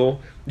Fayetteville,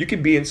 you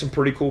could be in some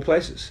pretty cool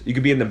places. You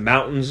could be in the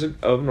mountains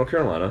of North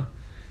Carolina.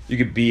 You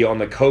could be on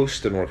the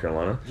coast of North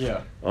Carolina.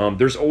 Yeah.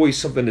 There's always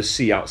something to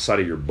see outside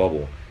of your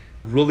bubble.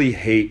 Really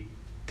hate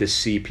to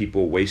see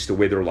people waste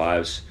away their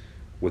lives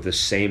with the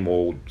same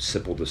old,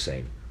 simple the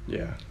same.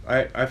 Yeah.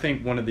 I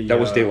think one of the... That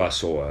was De La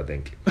Soul, I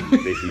think.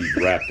 He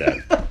rapped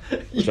that.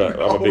 You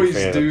always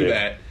do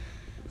that.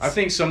 I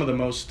think some of the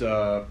most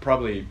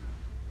probably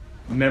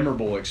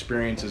memorable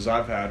experiences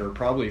I've had are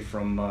probably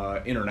from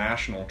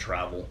international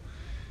travel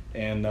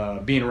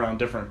and being around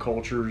different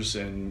cultures.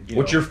 And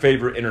what's your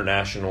favorite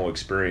international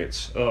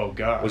experience? Oh,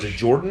 gosh. Was it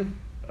Jordan?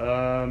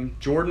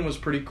 Jordan was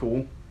pretty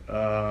cool.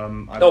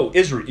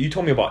 Israel. You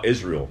told me about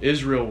Israel.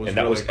 Israel was, and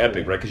that really was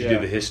epic, cool. right? Because you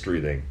did the history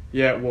thing.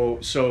 Yeah. Well,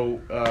 so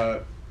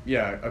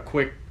a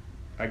quick,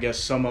 I guess,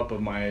 sum up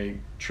of my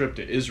trip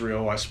to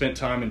Israel. I spent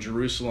time in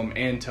Jerusalem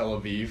and Tel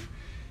Aviv,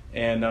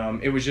 and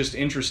it was just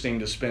interesting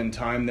to spend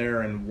time there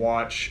and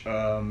watch,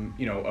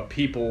 a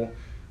people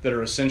that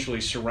are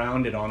essentially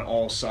surrounded on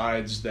all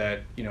sides.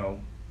 That the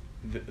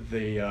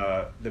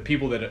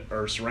people that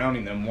are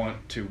surrounding them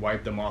want to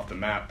wipe them off the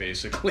map,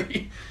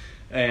 basically.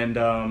 And,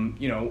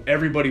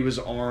 everybody was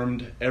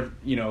armed,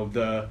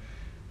 the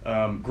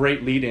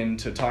great lead-in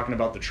to talking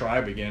about the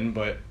tribe again,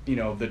 but,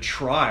 the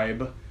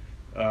tribe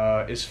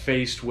is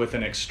faced with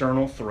an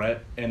external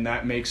threat, and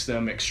that makes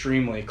them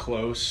extremely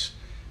close,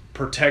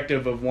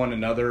 protective of one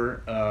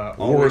another.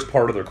 War is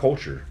part of their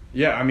culture.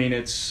 Yeah,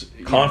 it's...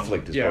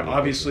 Conflict is part of their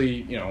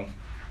obviously, culture.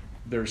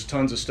 There's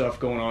tons of stuff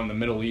going on in the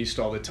Middle East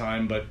all the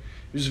time, but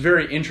it was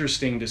very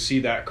interesting to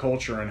see that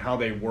culture and how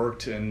they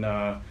worked, and...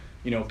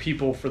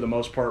 people for the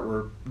most part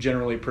were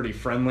generally pretty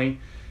friendly.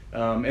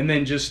 And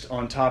then just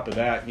on top of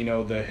that,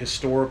 the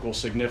historical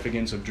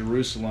significance of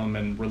Jerusalem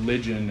and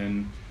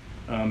religion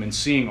and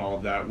seeing all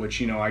of that,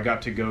 which, I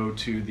got to go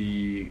to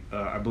the,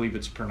 I believe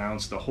it's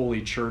pronounced the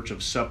Holy Church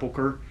of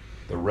Sepulchre.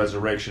 the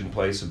resurrection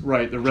place of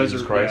right, the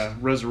Jesus Christ.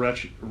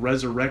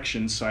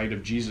 resurrection site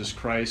of Jesus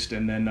Christ,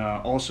 and then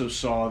also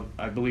saw,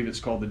 I believe it's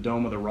called the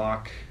Dome of the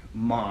Rock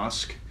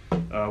Mosque,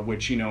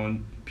 which, you know,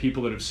 and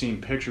people that have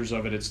seen pictures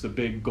of it, it's the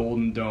big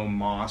golden dome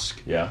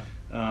mosque. Yeah.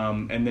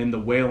 And then the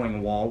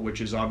Wailing Wall,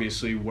 which is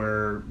obviously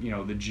where, you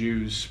know, the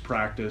Jews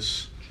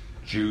practice.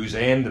 Jews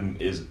and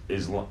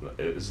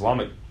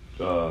Islamic.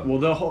 Well,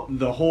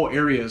 the whole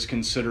area is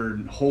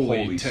considered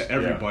holy to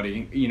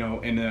everybody, you know,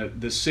 and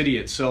the city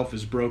itself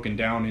is broken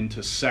down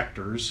into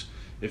sectors,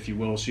 if you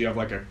will. So you have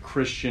like a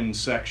Christian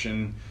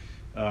section,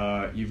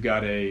 you've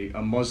got a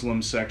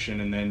Muslim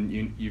section, and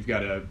then you've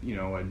got a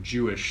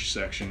Jewish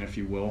section, if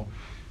you will.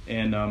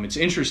 And it's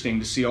interesting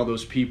to see all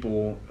those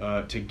people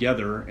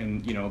together,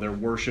 and, you know, they're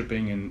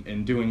worshiping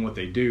and doing what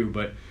they do.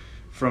 But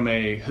from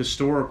a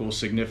historical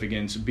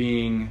significance,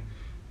 being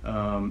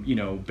you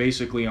know,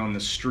 basically on the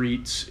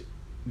streets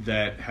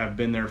that have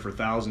been there for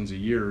thousands of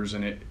years,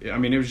 and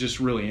it was just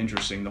really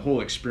interesting. The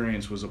whole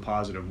experience was a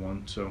positive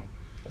one. So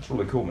that's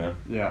really cool, man.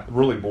 Yeah.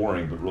 Really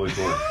boring, but really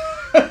cool.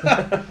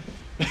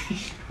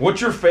 What's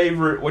your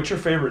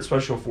favorite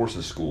Special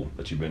Forces school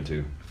that you've been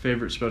to?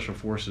 Favorite Special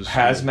Forces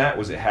school? Hazmat?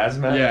 Was it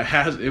Hazmat?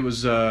 Yeah, it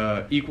was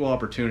Equal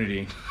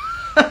Opportunity.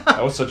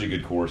 That was such a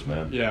good course,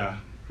 man. Yeah.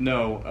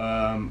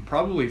 No,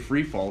 probably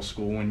Free Fall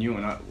School. When you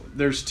and I,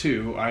 there's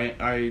two.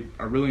 I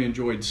really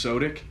enjoyed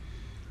SOTIC,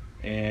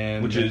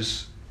 and which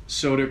is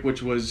SOTIC,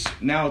 which was,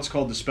 now it's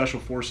called the Special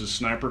Forces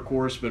Sniper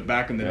Course, but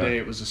back in the day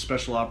it was a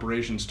Special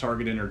Operations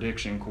Target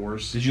Interdiction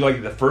Course. Did you like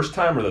it the first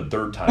time or the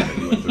third time that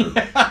you went through?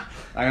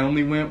 I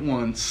only went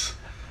once,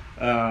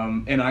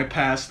 and I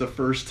passed the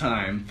first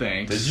time.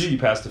 Thanks. Did you? You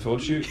passed the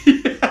field shoot?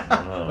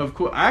 Of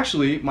course.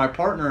 Actually, my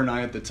partner and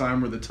I at the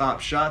time were the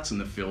top shots in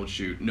the field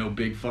shoot. No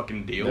big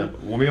fucking deal. Yeah.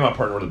 Well, me and my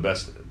partner were the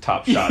best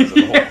top shots of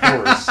the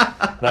whole course,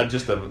 not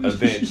just an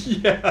event.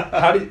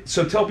 Yeah.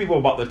 So tell people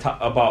about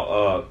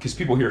because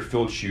people hear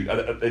field shoot.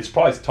 It's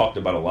probably talked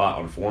about a lot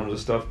on forums and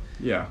stuff.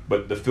 Yeah.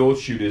 But the field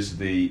shoot is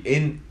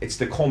it's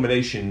the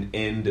culmination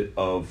end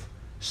of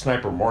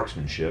sniper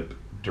marksmanship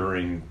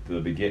during the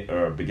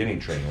beginning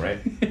training, right?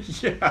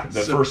 Yeah.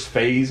 The first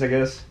phase, I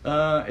guess.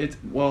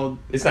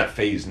 It's not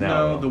phase now.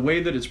 No, the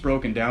way that it's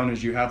broken down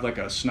is you have like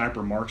a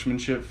sniper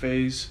marksmanship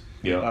phase.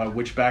 Yeah.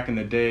 Which back in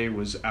the day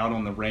was out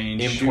on the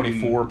range.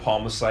 M24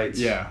 Palma sights.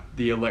 Yeah.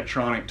 The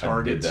electronic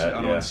targets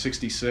out on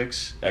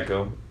 66.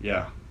 Echo.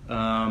 Yeah.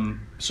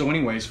 So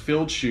anyways,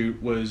 field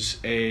shoot was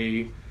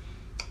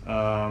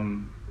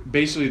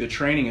basically the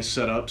training is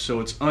set up so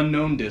it's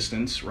unknown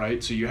distance,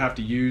 right? So you have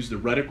to use the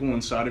reticle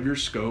inside of your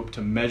scope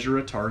to measure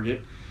a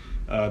target.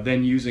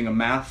 Then using a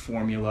math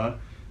formula,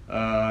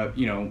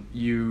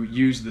 you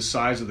use the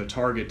size of the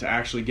target to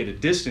actually get a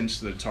distance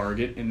to the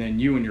target, and then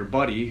you and your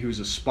buddy, who's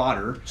a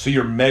spotter. So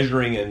you're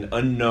measuring an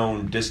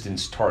unknown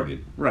distance target.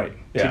 Right.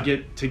 Yeah.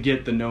 To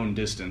get the known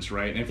distance,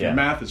 right? And if your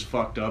math is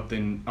fucked up,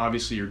 then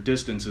obviously your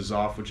distance is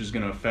off, which is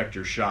going to affect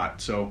your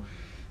shot. So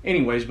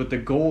anyways, but the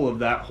goal of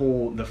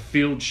the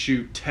field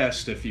shoot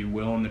test, if you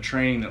will, and the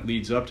training that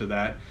leads up to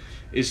that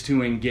is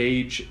to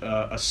engage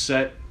a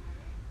set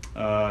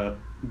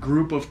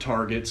group of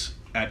targets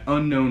at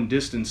unknown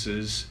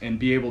distances and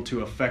be able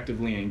to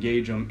effectively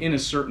engage them in a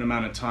certain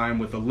amount of time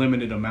with a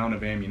limited amount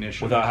of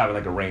ammunition. Without having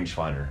like a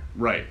rangefinder.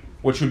 Right.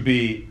 Which would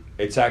be,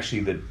 it's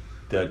actually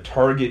the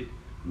target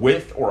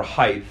width or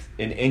height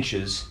in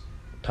inches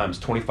times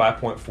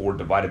 25.4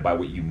 divided by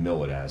what you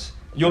mill it as.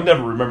 You'll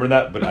never remember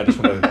that, but I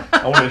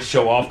wanted to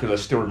show off because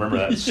I still remember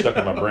that. It's stuck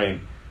in my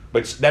brain.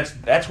 But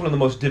that's one of the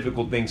most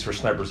difficult things for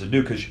snipers to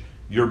do, because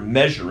you're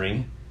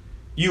measuring,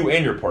 you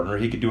and your partner,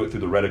 he could do it through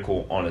the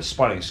reticle on his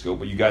spotting scope,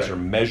 but you guys are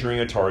measuring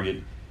a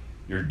target,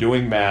 you're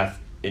doing math,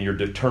 and you're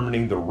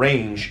determining the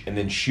range and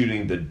then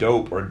shooting the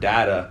dope or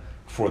data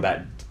for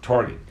that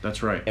target.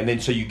 That's right. And then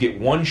so you get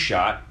one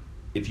shot.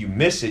 If you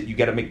miss it, you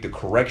got to make the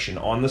correction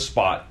on the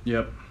spot.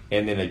 Yep.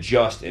 And then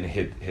adjust and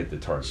hit the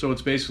target. So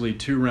it's basically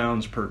 2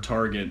 rounds per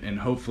target, and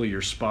hopefully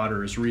your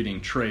spotter is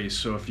reading trace.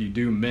 So if you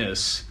do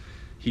miss,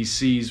 he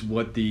sees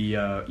what the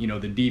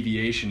the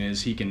deviation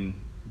is. He can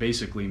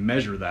basically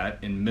measure that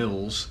in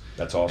mils.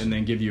 That's awesome. And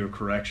then give you a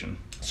correction.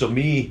 So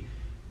me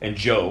and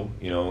Joe,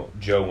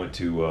 Joe went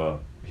to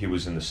he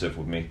was in the SIF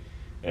with me,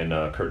 and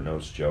Kurt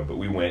knows Joe, but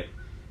we went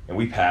and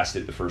we passed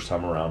it the first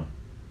time around.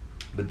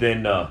 But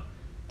then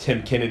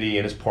Tim Kennedy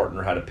and his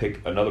partner had to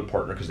pick another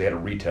partner because they had a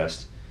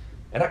retest.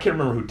 And I can't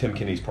remember who Tim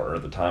Kennedy's partner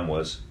at the time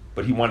was,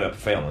 but he wound up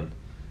failing.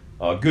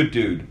 Good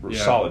dude,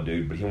 solid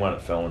dude, but he wound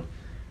up failing.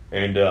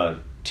 And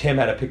Tim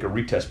had to pick a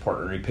retest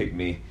partner, and he picked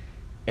me.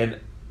 And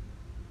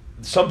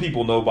some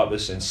people know about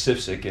this in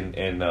CIFSIC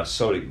and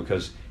SOTIC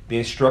because the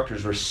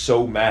instructors were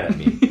so mad at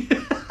me.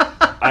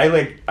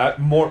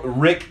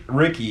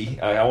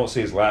 Ricky, I won't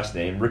say his last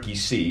name, Ricky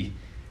C,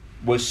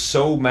 was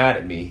so mad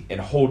at me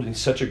and holding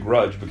such a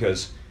grudge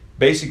because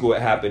basically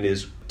what happened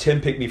is Tim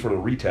picked me for the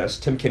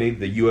retest. Tim Kennedy,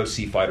 the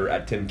UFC fighter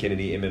at Tim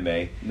Kennedy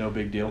MMA. No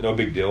big deal. No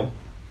big deal.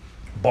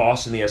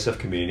 Boss in the SF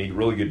community,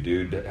 really good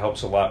dude,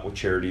 helps a lot with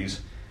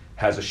charities,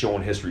 has a show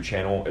on History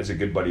Channel, is a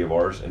good buddy of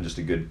ours, and just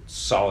a good,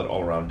 solid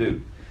all-around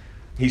dude.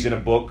 He's in a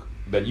book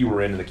that you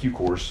were in the Q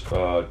course,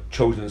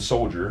 Chosen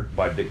Soldier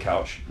by Dick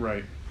Couch.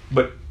 Right.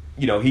 But,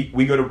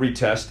 we go to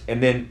retest,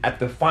 and then at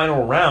the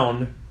final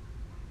round,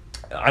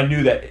 I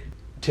knew that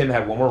Tim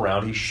had one more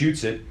round. He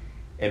shoots it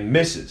and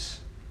misses.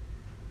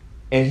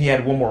 And he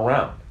had one more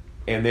round.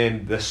 And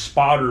then the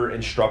spotter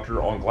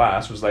instructor on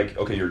glass was like,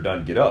 okay, you're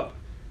done, get up.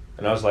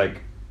 And I was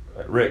like,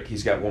 Rick,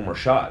 he's got one more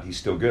shot. He's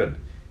still good.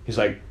 He's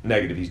like,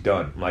 negative, he's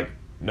done. I'm like,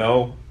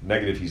 no,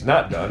 negative, he's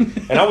not done.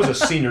 And I was a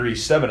senior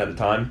E7 at the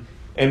time.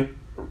 And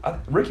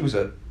Ricky was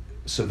a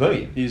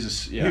civilian. He was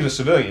a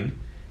civilian.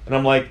 And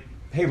I'm like,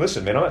 hey,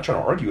 listen, man, I'm not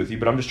trying to argue with you,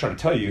 but I'm just trying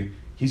to tell you,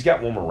 he's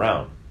got one more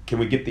round. Can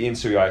we get the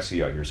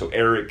NCOIC out here? So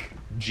Eric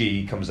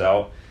G comes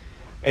out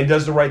and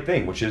does the right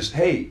thing, which is,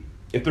 hey,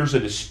 if there's a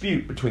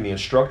dispute between the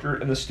instructor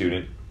and the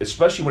student,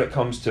 especially when it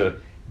comes to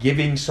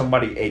giving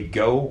somebody a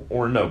go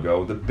or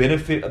no-go, the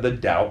benefit of the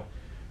doubt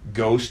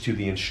goes to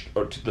the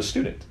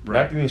student,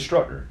 right, not to the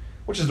instructor,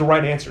 which is the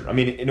right answer. I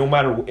mean, no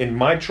matter in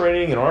my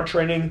training, in our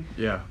training,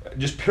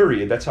 just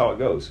period, that's how it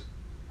goes.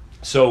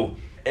 So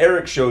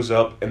Eric shows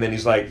up, and then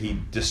he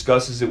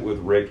discusses it with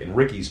Rick, and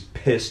Ricky's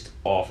pissed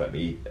off at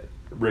me.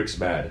 Rick's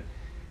mad.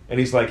 And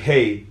he's like,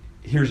 hey,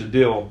 here's the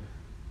deal.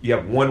 You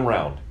have one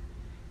round.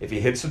 If he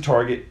hits the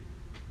target,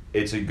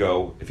 it's a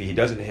go. If he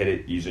doesn't hit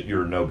it,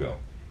 you're a no-go.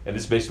 And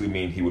this basically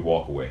means he would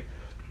walk away.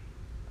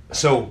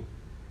 So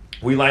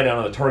we lie down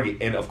on the target,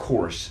 and of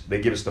course, they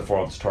give us the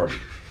farthest target.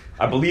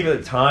 I believe at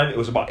the time it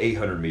was about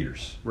 800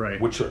 meters. Right.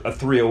 Which a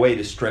 308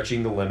 is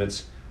stretching the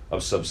limits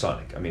of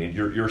subsonic. I mean,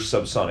 you're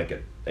subsonic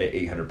at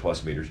 800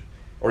 plus meters.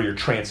 Or you're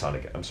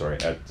transonic, I'm sorry,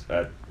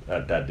 at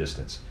that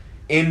distance.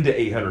 Into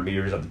 800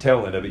 meters at the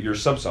tail end of it, you're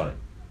subsonic.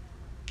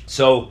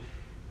 So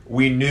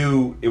we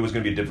knew it was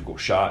going to be a difficult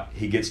shot.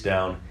 He gets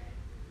down.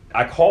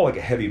 I call a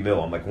heavy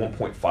mill. I'm like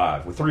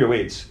 1.5. With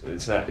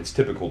 308s, it's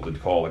typical to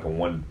call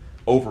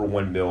over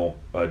 1 mil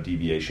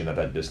deviation at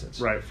that distance.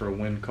 Right, for a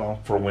wind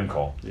call.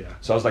 Yeah.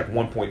 So I was like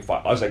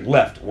 1.5. I was like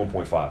left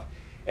 1.5.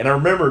 And I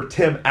remember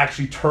Tim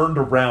actually turned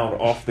around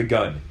off the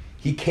gun.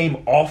 He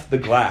came off the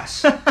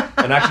glass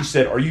and actually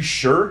said, are you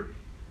sure?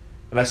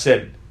 And I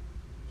said,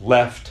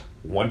 left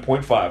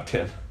 1.5,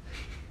 Tim.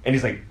 And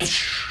he's like,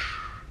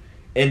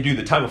 and dude,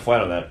 the time of flight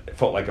on that, it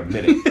felt like a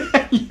minute.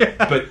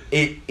 Yeah. But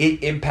it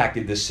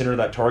impacted the center of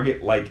that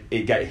target like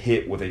it got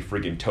hit with a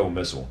freaking TOW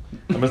missile.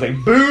 I was like,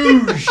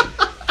 boosh!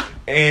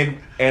 and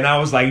I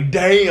was like,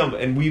 damn!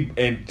 And Tim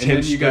and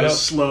then you got a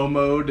slow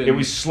mode. It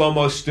was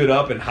slow-mo stood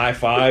up and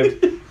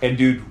high-fived. And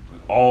dude,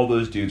 all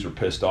those dudes were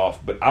pissed off.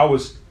 But I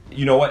was,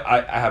 you know what?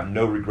 I have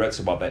no regrets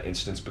about that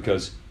instance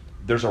because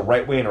there's a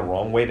right way and a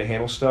wrong way to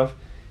handle stuff.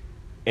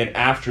 And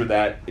after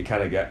that, it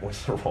kind of went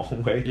the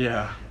wrong way.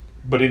 Yeah.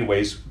 But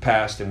anyways,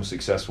 passed and was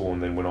successful,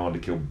 and then went on to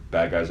kill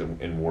bad guys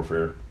in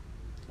warfare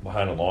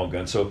behind a long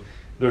gun. So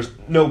there's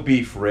no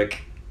beef,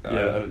 Rick.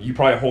 Yeah. You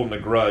probably holding a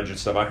grudge and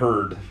stuff. I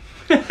heard.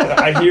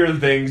 I hear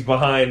things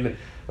behind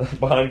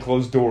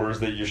closed doors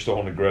that you're still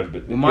holding a grudge.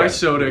 But my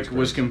SOTIC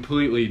was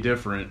completely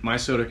different. My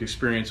SOTIC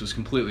experience was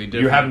completely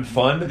different. You're having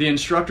fun? The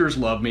instructors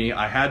loved me.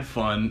 I had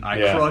fun. I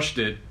crushed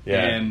it.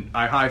 Yeah. And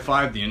I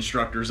high-fived the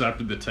instructors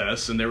after the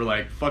test, and they were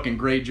like, fucking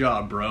great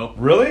job, bro.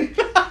 Really?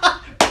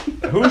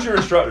 Who was your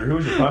instructor? Who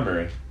was your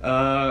primary?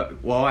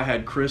 Well, I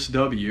had Chris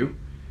W.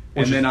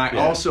 And then I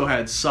also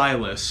had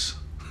Silas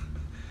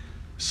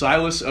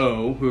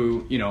O,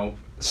 who,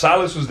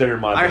 Silas was there in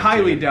my I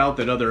highly doubt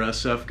that other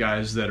SF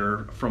guys that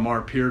are from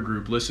our peer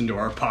group listen to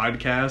our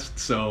podcast,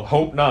 so...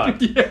 Hope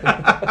not.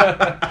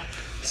 Yeah.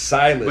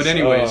 Silas. But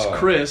anyways,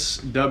 Chris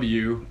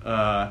W.,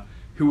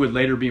 who would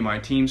later be my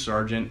team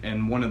sergeant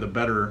and one of the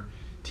better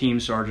team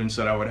sergeants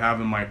that I would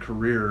have in my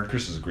career.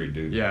 Chris is a great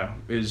dude. Yeah,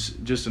 is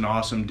just an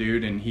awesome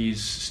dude, and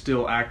he's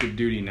still active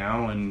duty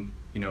now and,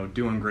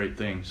 doing great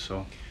things,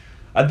 so...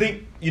 I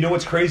think,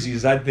 what's crazy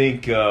is I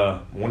think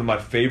one of my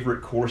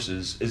favorite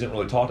courses isn't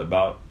really talked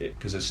about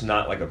because it's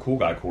not like a cool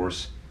guy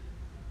course,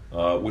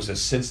 was a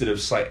sensitive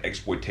site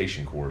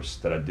exploitation course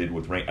that I did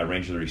with at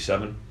Ranger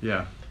 37.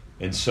 Yeah.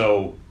 And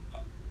so,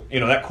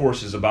 that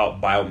course is about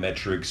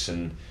biometrics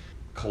and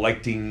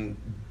collecting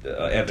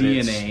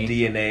evidence.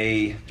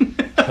 DNA.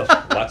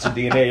 Lots of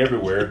DNA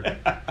everywhere.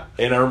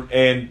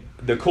 And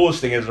the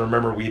coolest thing is, I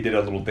remember we did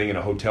a little thing in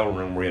a hotel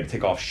room where we had to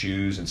take off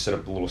shoes and set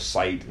up a little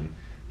site and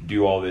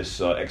do all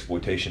this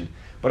exploitation,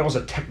 but I was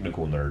a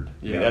technical nerd.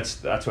 Yeah, I mean,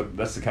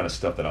 that's the kind of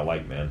stuff that I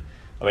like, man.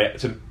 I mean,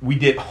 so we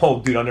did.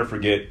 Oh, dude, I'll never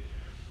forget.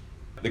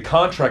 The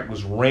contract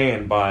was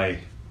ran by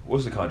what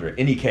was the contract?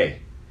 NEK.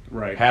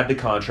 Right. Had the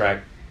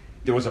contract.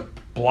 There was a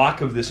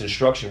block of this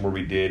instruction where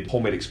we did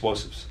homemade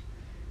explosives,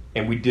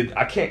 and we did.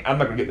 I'm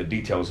not gonna get the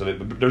details of it,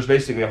 but there's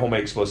basically a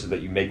homemade explosive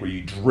that you make where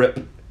you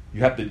drip.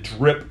 You have to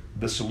drip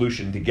the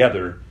solution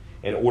together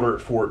in order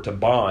for it to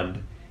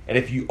bond, and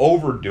if you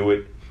overdo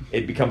it,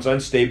 it becomes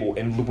unstable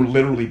and will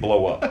literally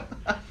blow up.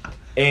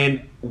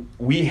 And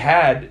we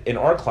had, in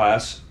our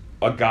class,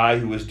 a guy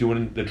who was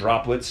doing the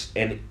droplets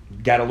and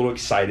got a little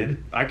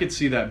excited. I could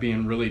see that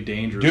being really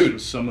dangerous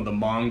with some of the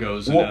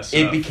Mongos and SF.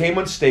 It became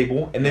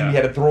unstable, and then we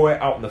had to throw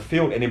it out in the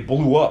field, and it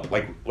blew up.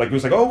 Like it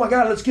was like, oh my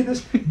God, let's get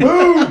this.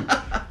 Boom!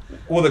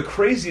 Well, the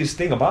craziest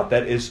thing about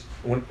that is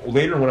when I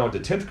went to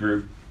 10th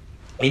group,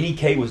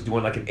 NEK was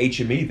doing like an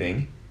HME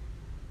thing,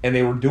 and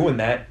they were doing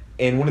that,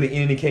 and one of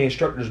the NEK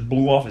instructors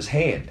blew off his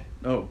hand.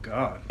 Oh,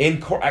 God.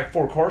 At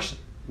Fort Carson.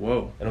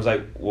 Whoa. And I was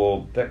like,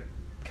 well, that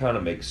kind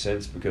of makes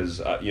sense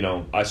because,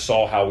 I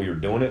saw how we were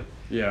doing it.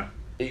 Yeah.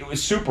 It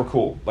was super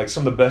cool. Like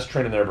some of the best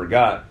training I ever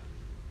got.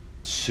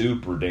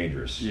 Super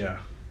dangerous. Yeah.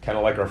 Kind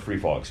of like our free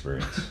fall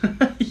experience.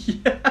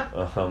 Yeah.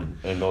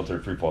 In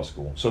military free fall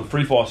school. So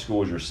free fall school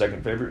was your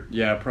second favorite?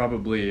 Yeah,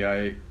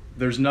 probably.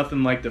 There's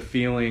nothing like the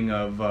feeling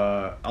of,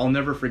 I'll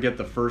never forget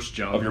the first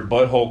jump. Of your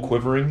butthole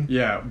quivering?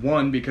 Yeah,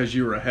 one, because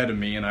you were ahead of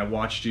me and I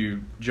watched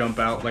you jump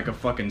out like a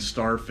fucking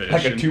starfish.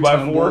 Like a and 2x4?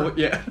 tumble,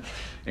 yeah,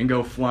 and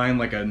go flying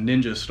like a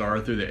ninja star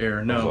through the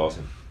air. No. That was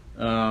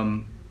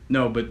awesome.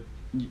 No, but,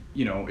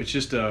 it's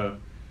just a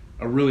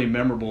really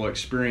memorable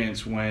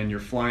experience when you're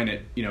flying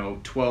at,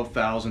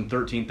 12,000,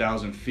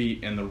 13,000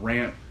 feet and the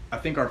ramp. I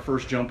think our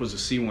first jump was a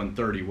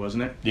C-130,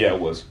 wasn't it? Yeah, it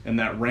was. And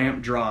that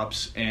ramp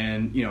drops,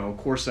 and of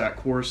course that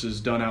course is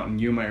done out in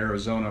Yuma,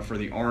 Arizona for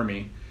the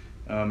Army,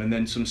 and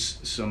then some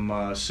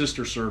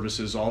sister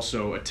services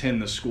also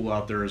attend the school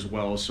out there as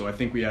well. So I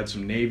think we had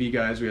some Navy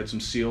guys, we had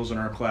some SEALs in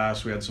our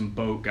class, we had some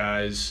boat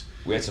guys.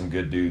 We had some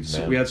good dudes,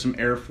 man. So we had some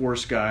Air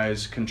Force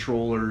guys,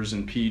 controllers,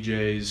 and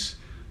PJs.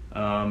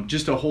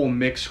 Just a whole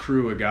mixed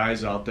crew of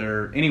guys out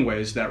there.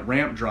 Anyways, that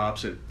ramp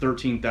drops at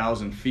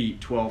 13,000 feet,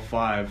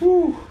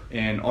 12.5,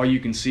 and all you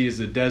can see is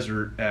the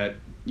desert at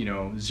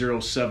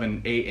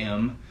 07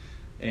 a.m.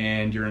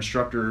 And your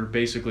instructor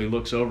basically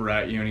looks over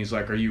at you and he's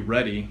like, "Are you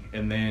ready?"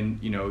 And then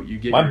you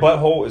get my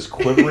butthole is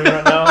quivering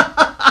right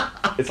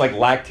now. It's like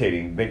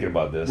lactating thinking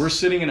about this. We're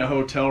sitting in a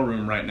hotel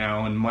room right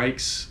now, and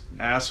Mike's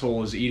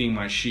asshole is eating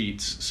my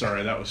sheets.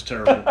 Sorry, that was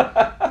terrible.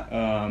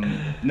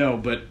 No,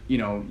 but you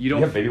don't. You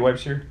have baby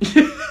wipes here?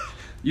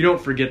 You don't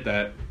forget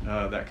that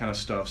kind of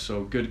stuff.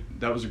 So good.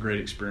 That was a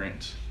great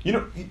experience.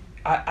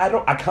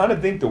 I kind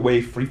of think the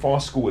way free fall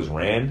school was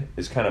ran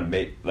is kind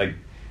of like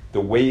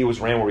the way it was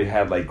ran, where we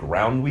had like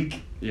round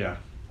week. Yeah.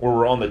 Where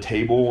we're on the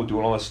table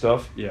doing all this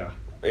stuff. Yeah.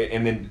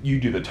 And then you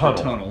do the tunnel.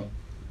 The tunnel.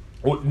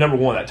 Well, number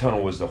one, that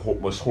tunnel was the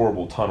most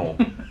horrible tunnel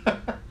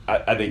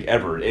I think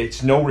ever.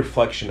 It's no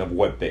reflection of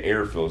what the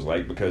air feels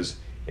like because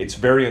it's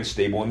very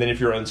unstable. And then if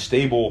you're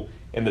unstable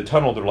in the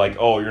tunnel, they're like,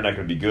 "Oh, you're not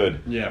going to be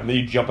good." Yeah. And then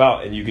you jump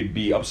out and you could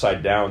be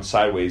upside down,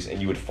 sideways, and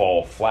you would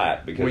fall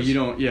flat because. Well, you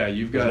don't. Yeah,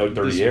 you've got no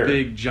dirty this air.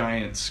 Big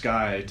giant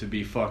sky to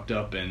be fucked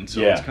up in,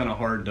 so Yeah. it's kind of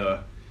hard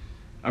to.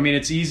 I mean,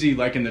 it's easy,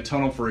 like in the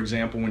tunnel, for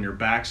example, when you're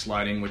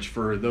backsliding. Which,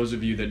 for those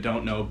of you that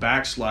don't know,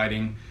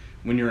 backsliding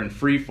when you're in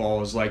free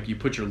fall is like you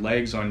put your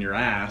legs on your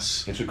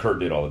ass. That's what Kurt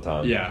did all the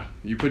time. Yeah,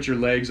 you put your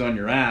legs on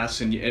your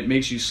ass, and it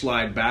makes you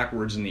slide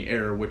backwards in the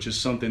air, which is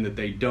something that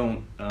they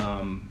don't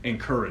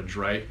encourage,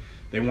 right?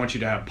 They want you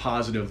to have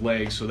positive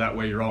legs, so that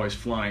way you're always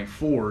flying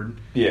forward.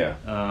 Yeah.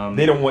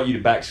 They don't want you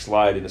to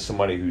backslide into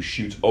somebody who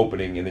shoots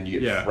opening and then you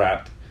get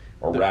wrapped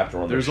around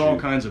their There's shoe. all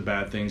kinds of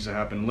bad things that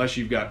happen unless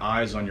you've got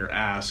eyes on your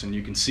ass and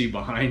you can see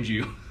behind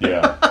you.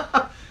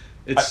 Yeah.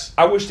 It's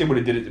I wish they would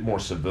have did it more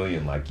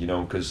civilian-like,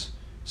 because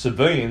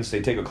civilians, they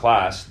take a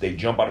class, they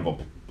jump out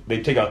of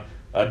they take a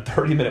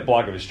 30-minute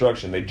block of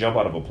instruction, they jump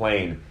out of a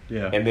plane,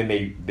 and then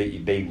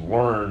they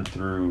learn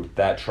through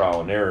that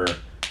trial and error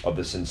of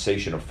the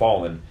sensation of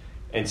falling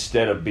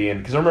instead of being,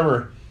 because I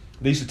remember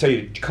they used to tell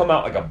you to come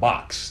out like a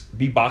box,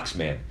 be box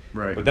man.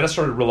 Right. But then I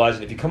started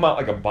realizing if you come out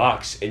like a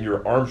box and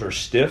your arms are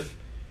stiff,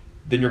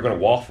 then you're going to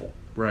waffle.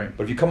 right.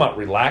 But if you come out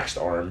relaxed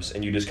arms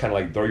and you just kind of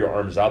like throw your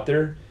arms out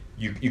there,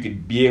 you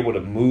could be able to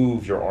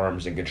move your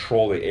arms and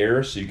control the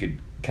air so you could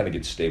kind of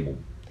get stable.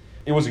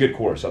 It was a good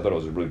course. I thought it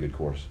was a really good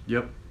course.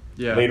 Yep.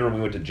 Yeah. Later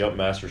we went to Jump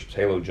Masters,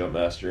 Halo Jump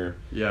Master,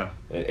 Yeah.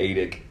 and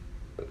ADIC,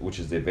 which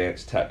is the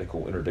Advanced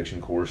Tactical Interdiction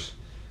course.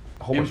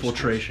 A whole bunch of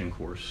Infiltration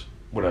course. schools.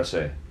 What did I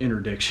say?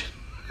 Interdiction.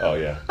 Oh,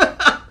 yeah.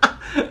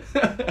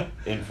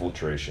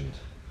 Infiltration.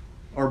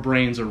 Our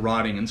brains are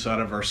rotting inside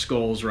of our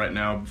skulls right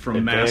now from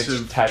Advanced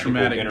massive tactical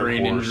traumatic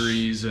brain intercourse.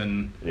 injuries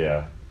and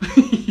Yeah.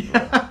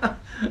 yeah.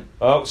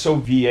 Oh, so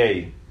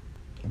VA.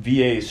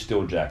 VA is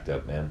still jacked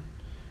up, man.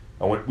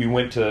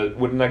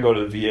 Wouldn't I go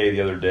to the VA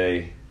the other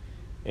day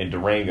in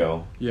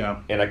Durango, Yeah.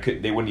 and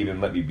they wouldn't even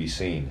let me be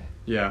seen.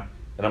 Yeah.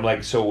 And I'm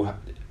like, so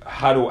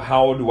how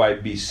do I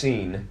be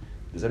seen?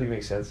 Does that even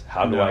make sense?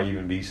 How do No. I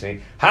even be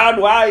seen? How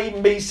do I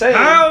even be seen?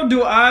 How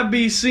do I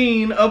be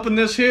seen up in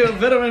this here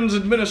Veterans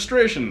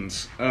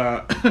Administrations?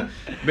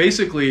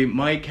 Basically,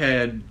 Mike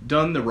had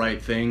done the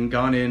right thing,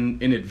 gone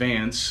in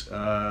advance,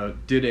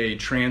 did a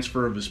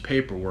transfer of his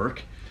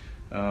paperwork,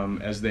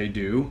 as they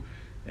do,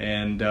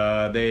 and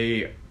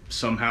they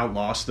somehow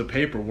lost the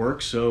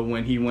paperwork. So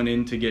when he went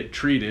in to get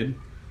treated,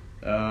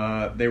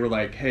 they were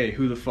like, "Hey,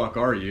 who the fuck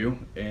are you?"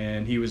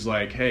 And he was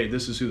like, "Hey,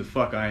 this is who the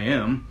fuck I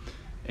am.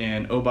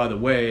 And oh, by the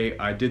way,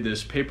 I did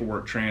this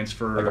paperwork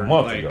transfer Like a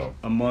month ago.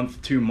 a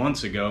month, 2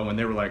 months ago." And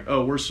they were like,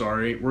 "Oh, we're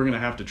sorry. We're going to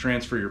have to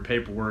transfer your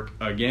paperwork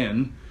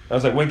again." I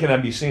was like, when can I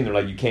be seen? They're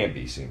like, you can't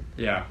be seen.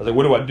 Yeah. I was like,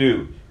 what do I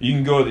do? You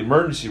can go to the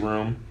emergency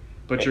room,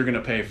 But you're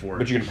gonna pay for it.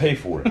 But you're gonna pay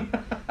for it.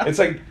 It's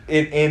like,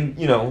 and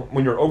you know,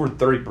 when you're over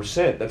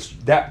 30%,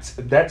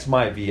 that's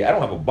my VA. I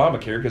don't have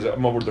Obamacare because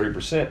I'm over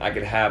 30%. I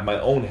could have my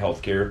own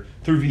health care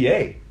through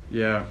VA.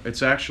 Yeah,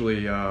 it's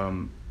actually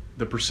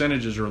the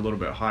percentages are a little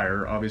bit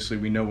higher. Obviously,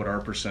 we know what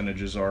our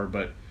percentages are,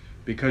 but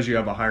because you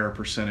have a higher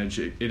percentage,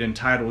 it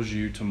entitles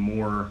you to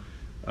more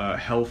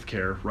health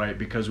care, right?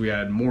 Because we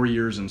had more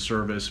years in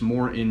service,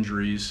 more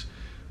injuries.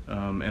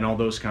 And all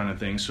those kind of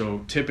things.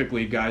 So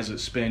typically guys that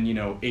spend,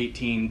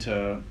 18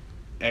 to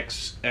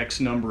X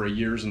number of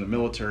years in the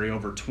military,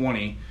 over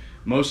 20,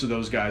 most of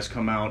those guys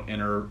come out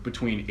and are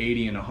between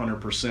 80 and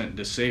 100%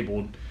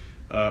 disabled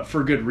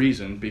for good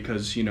reason,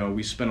 because,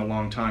 we spent a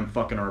long time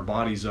fucking our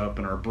bodies up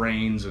and our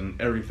brains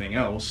and everything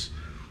else.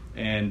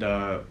 And,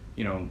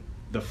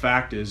 the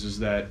fact is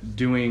that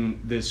doing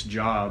this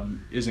job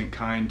isn't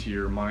kind to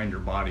your mind or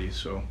body.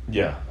 So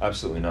yeah,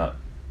 absolutely not.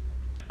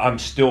 I'm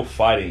still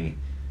fighting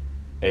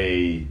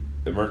a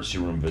emergency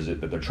room visit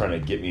that they're trying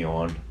to get me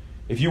on.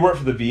 If you work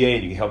for the VA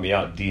and you can help me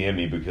out, DM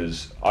me,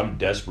 because I'm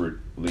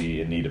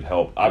desperately in need of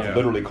help. I've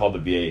literally called the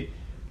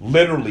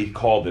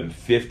VA,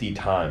 50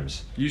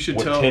 times with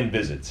 10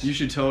 visits. You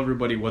should tell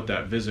everybody what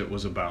that visit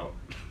was about.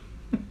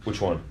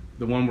 Which one?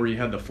 The one where you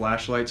had the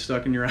flashlight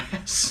stuck in your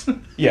ass?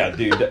 Yeah,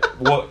 dude.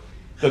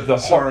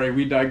 Sorry,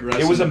 we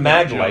digress. It was a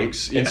mag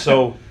light, and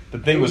so the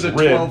thing was ribbed.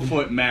 It was a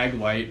 12-foot mag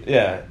light.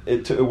 Yeah,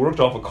 it worked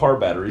off of car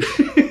batteries.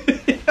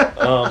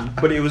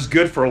 But it was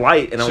good for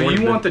light. And so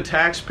you want the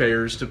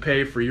taxpayers to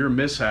pay for your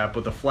mishap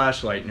with a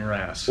flashlight in your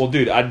ass? Well,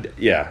 dude,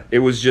 it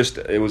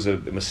was a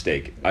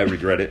mistake. I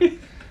regret it.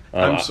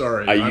 I'm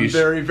sorry. I'm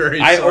very, very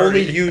sorry. I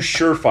only use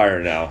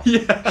Surefire now.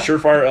 Yeah.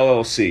 Surefire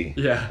LLC.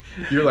 Yeah.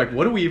 You're like,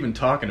 what are we even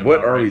talking about?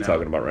 What are we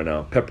talking about right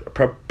now?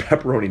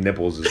 Pepperoni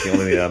nipples is the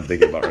only thing I'm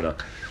thinking about right now.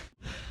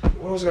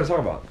 What was I going to talk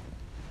about?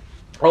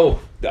 Oh,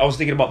 I was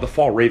thinking about the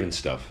Fall Raven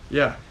stuff.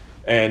 Yeah.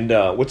 And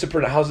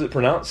how's it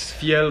pronounced?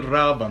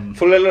 Fjällräven.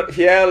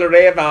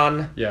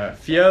 Fjällräven. Yeah,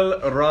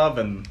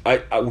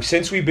 Fjällräven.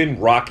 Since we've been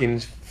rocking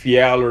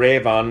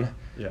Fjällräven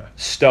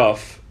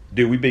stuff,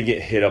 dude, we've been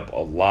getting hit up a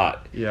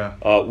lot. Yeah.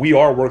 We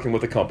are working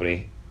with a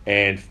company,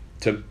 and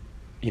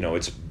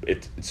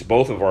it's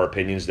both of our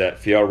opinions that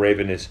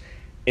Fjällräven is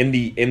in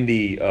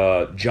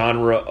the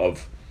genre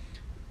of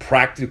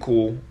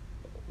practical,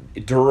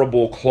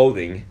 durable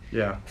clothing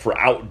for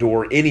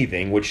outdoor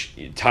anything, which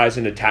ties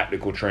into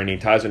tactical training,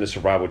 ties into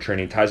survival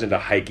training, ties into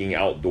hiking,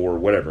 outdoor,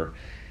 whatever.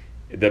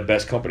 The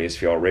best company is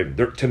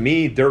Fjällräven. To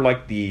me, they're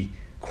like the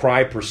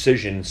Crye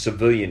Precision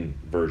civilian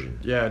version.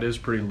 Yeah, it is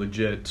pretty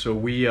legit. So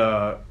we've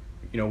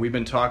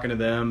been talking to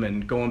them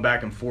and going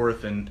back and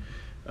forth, and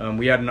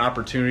we had an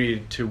opportunity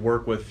to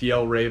work with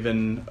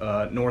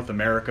Fjällräven North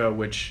America,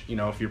 which,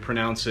 if you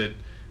pronounce it,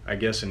 I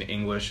guess in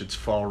English, it's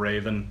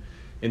Fjällräven.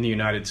 In the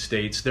United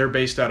States. They're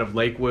based out of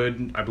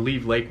Lakewood, I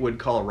believe Lakewood,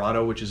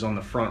 Colorado, which is on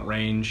the Front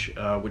Range,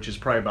 which is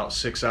probably about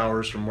 6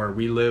 hours from where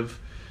we live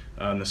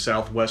in the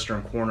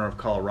southwestern corner of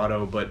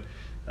Colorado. But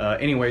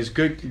anyways,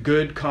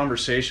 good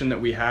conversation that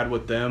we had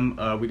with them.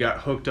 We got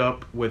hooked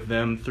up with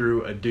them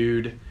through a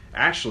dude,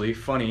 actually,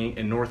 funny,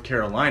 in North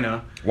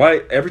Carolina.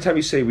 Why, every time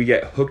you say we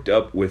get hooked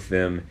up with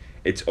them,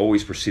 it's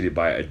always preceded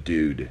by a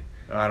dude?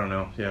 I don't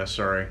know. Yeah,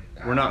 sorry.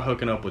 We're not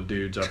hooking up with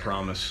dudes, I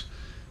promise.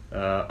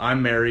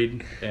 I'm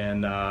married,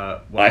 and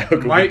Mike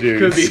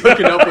could be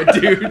hooking up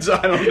with dudes.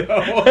 I don't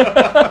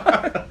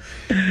know.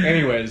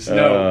 Anyways,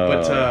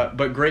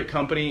 but great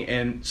company,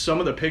 and some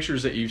of the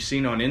pictures that you've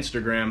seen on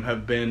Instagram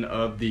have been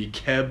of the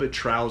Keb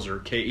trouser,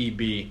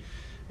 Keb,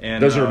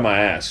 and those are my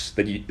ass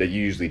that you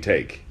usually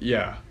take.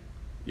 Yeah,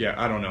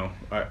 I don't know.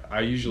 I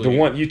usually the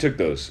one you took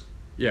those.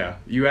 Yeah,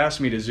 you asked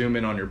me to zoom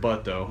in on your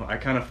butt, though. I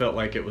kind of felt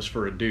like it was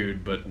for a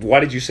dude, but...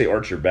 Why did you say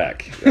arch your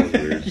back? That was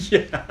weird.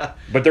 Yeah.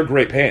 But they're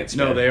great pants,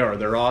 No, man. they are.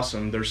 They're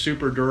awesome. They're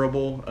super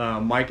durable.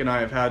 Mike and I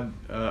have had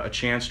a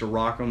chance to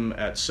rock them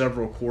at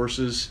several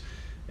courses,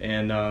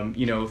 and,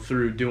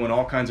 through doing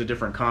all kinds of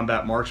different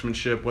combat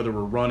marksmanship, whether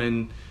we're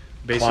running,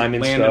 basically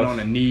climbing landing stuff. on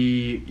a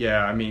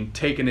knee,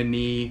 taking a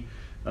knee,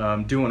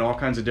 doing all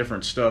kinds of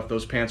different stuff.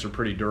 Those pants are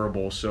pretty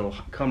durable, so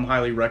come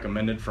highly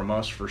recommended from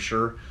us for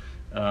sure.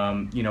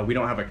 We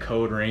don't have a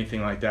code or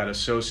anything like that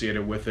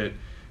associated with it.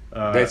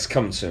 That's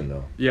coming soon,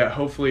 though. Yeah,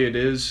 hopefully it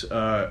is.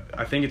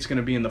 I think it's going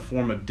to be in the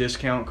form of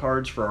discount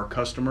cards for our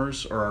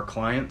customers or our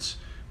clients,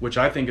 which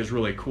I think is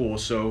really cool.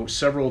 So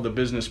several of the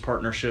business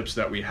partnerships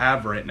that we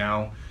have right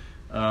now,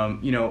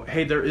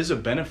 hey, there is a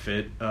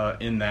benefit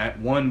in that.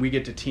 One, we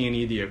get to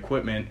T&E the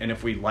equipment, and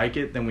if we like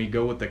it, then we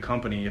go with the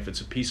company. If it's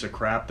a piece of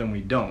crap, then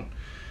we don't.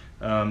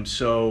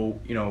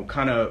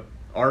 Kind of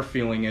our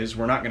feeling is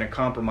we're not going to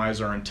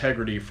compromise our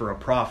integrity for a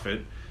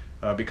profit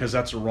because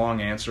that's a wrong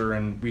answer,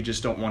 and we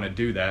just don't want to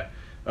do that.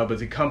 But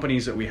the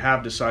companies that we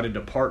have decided to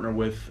partner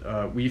with,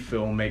 we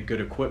feel make good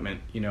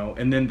equipment,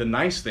 And then the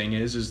nice thing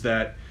is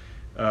that,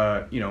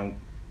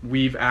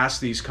 we've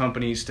asked these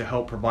companies to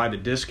help provide a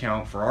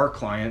discount for our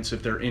clients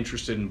if they're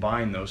interested in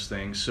buying those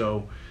things.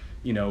 So,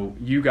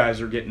 you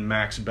guys are getting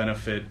max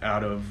benefit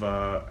out of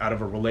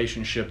a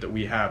relationship that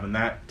we have, and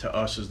that to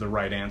us is the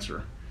right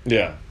answer.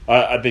 Yeah,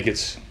 I think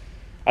it's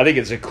I think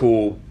it's a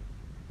cool,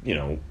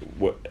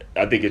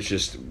 I think it's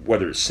just,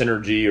 whether it's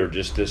synergy or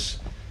just this,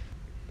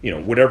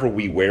 whatever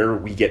we wear,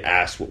 we get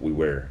asked what we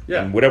wear.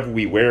 Yeah. And whatever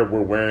we wear,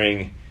 we're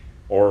wearing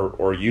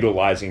or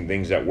utilizing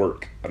things that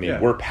work. I mean,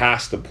 we're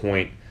past the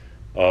point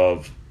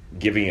of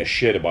giving a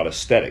shit about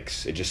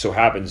aesthetics. It just so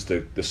happens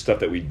the stuff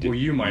that we do. Well,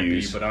 you might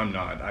use, be, but I'm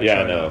not. I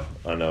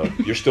know.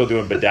 You're still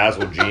doing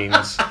bedazzled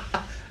jeans,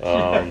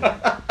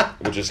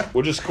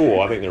 which is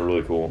cool. I think they're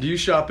really cool. Do you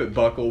shop at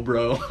Buckle,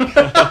 bro?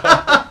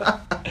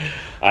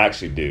 I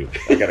actually do.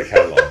 I got a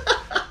catalog.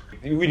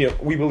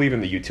 We believe in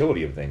the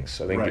utility of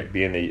things. I think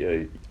being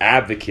a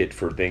advocate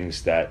for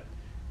things that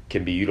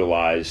can be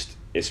utilized,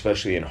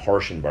 especially in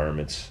harsh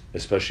environments,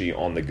 especially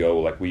on the go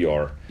like we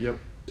are,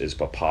 is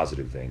a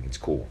positive thing. It's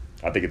cool.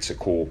 I think it's a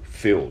cool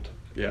field.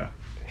 Yeah.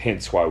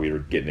 Hence why we were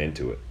getting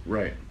into it.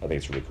 Right. I think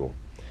it's really cool.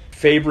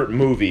 Favorite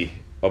movie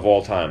of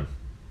all time?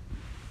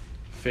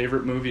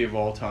 Favorite movie of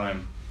all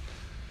time?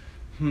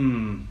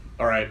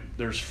 All right,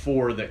 there's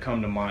 4 that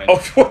come to mind. Oh,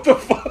 what the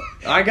fuck?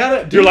 I got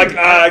it. You're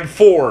like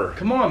 4.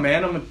 Come on,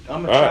 man.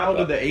 I'm a child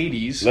of the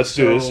 80s. Let's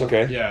do this,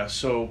 okay. Yeah,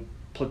 so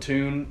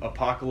Platoon,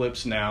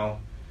 Apocalypse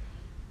Now,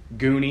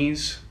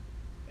 Goonies,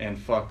 and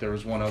there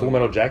was one other. Full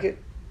Metal Jacket?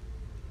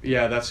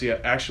 Yeah, that's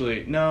the...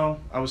 Actually, no,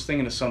 I was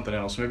thinking of something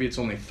else. Maybe it's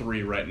only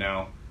 3 right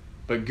now.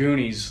 But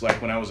Goonies,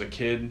 like when I was a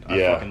kid, I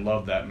fucking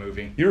loved that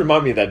movie. You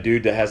remind me of that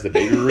dude that has the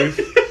baby Ruth.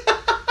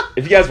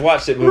 If you guys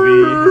watched that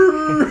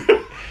movie...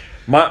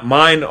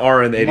 Mine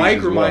are in the 80s Mike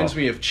as well. reminds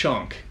me of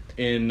Chunk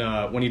in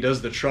when he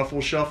does the truffle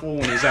shuffle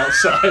when he's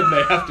outside and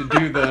they have to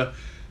do the...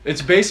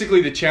 It's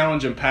basically the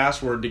challenge and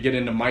password to get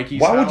into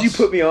Mikey's house. Why would you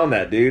put me on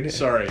that, dude?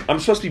 Sorry. I'm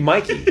supposed to be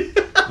Mikey.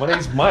 My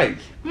name's Mike.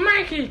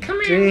 Mikey,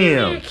 come here and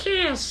give me a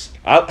kiss.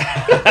 All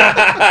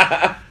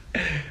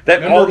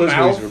those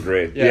Mouth? movies were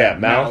great. Yeah,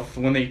 Mouth.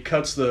 When he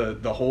cuts the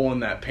hole in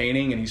that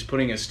painting and he's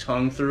putting his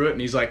tongue through it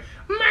and he's like,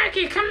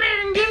 Mikey, come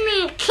here and give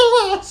me a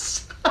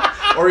kiss.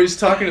 or he's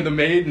talking to the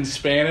maid in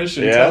Spanish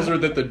and tells her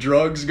that the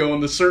drugs go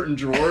in the certain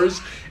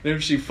drawers, and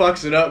if she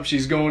fucks it up,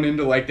 she's going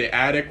into like the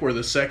attic where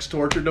the sex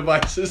torture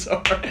devices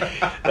are.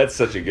 That's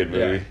such a good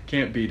movie. Yeah,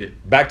 can't beat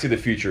it. Back to the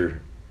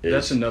Future.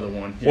 That's another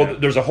one. Yeah. Well,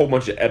 there's a whole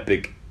bunch of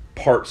epic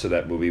parts of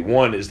that movie.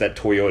 One is that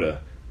Toyota,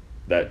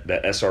 that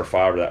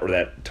SR5 or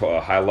that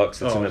Hilux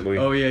that's in that movie.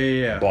 Oh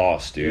yeah.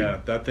 Boss, dude. Yeah,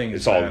 that thing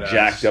is It's all badass.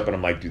 jacked up, and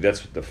I'm like, dude,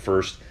 that's the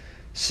first.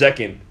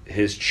 Second,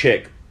 his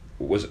chick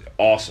was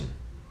awesome,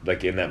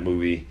 like in that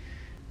movie.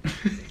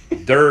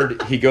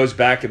 Third, he goes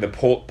back in the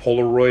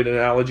Polaroid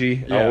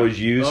analogy I always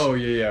use. Oh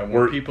yeah.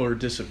 Where people are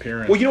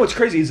disappearing. Well, you know what's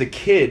crazy? As a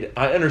kid,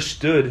 I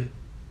understood.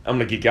 I'm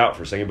gonna geek out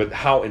for a second, but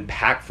how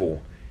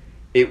impactful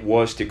it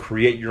was to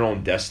create your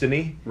own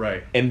destiny.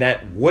 Right. And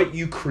that what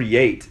you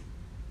create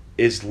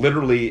is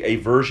literally a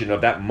version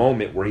of that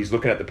moment where he's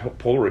looking at the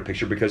Polaroid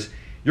picture, because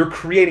you're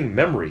creating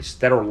memories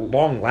that are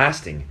long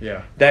lasting.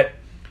 Yeah. That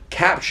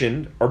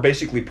captioned are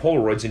basically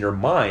Polaroids in your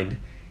mind.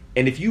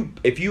 And if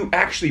you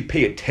actually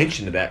pay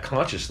attention to that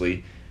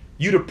consciously,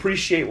 you'd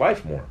appreciate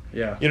life more.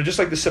 Yeah. Just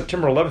like the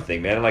September 11th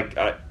thing, man. Like,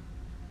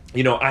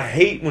 I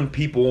hate when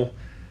people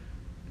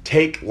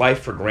take life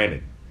for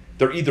granted.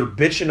 They're either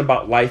bitching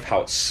about life,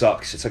 how it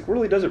sucks. It's like,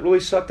 really, does it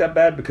really suck that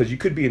bad? Because you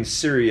could be in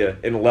Syria,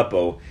 in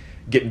Aleppo,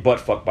 getting butt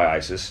fucked by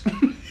ISIS.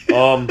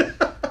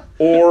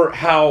 Or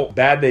how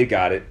bad they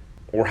got it,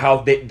 or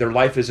how their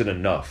life isn't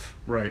enough.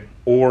 Right.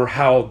 Or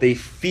how they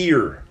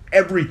fear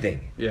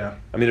everything. Yeah.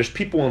 I mean, there's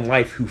people in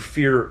life who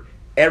fear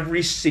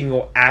every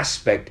single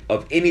aspect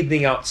of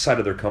anything outside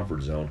of their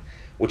comfort zone,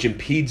 which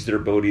impedes their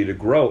ability to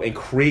grow and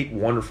create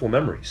wonderful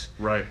memories.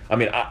 Right. I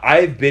mean,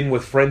 I've been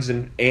with friends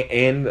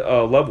and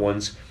loved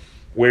ones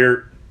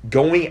where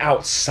going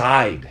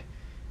outside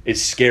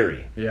is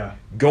scary. Yeah.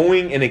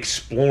 Going and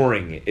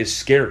exploring is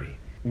scary.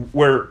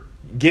 Where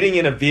getting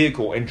in a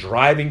vehicle and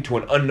driving to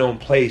an unknown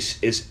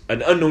place is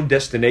an unknown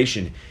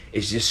destination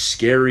is just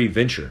scary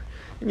venture.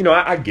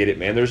 I get it,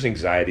 man. There's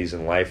anxieties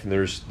in life, and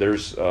there's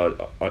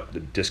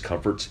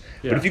discomforts.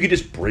 Yeah. But if you could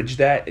just bridge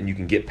that and you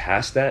can get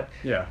past that,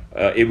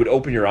 it would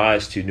open your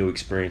eyes to new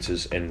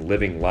experiences and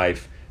living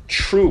life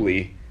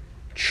truly,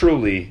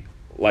 truly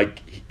like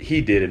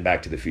he did in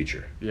Back to the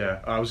Future.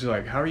 Yeah, I was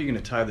like, how are you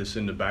going to tie this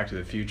into Back to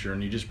the Future?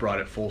 And you just brought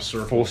it full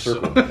circle. Full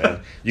circle,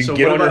 man. You can So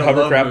get what on your about a love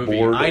hovercraft movie?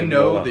 board. I and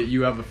know go that out.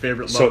 you have a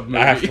favorite So love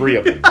movie. I have 3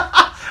 of them.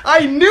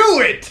 I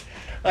knew it!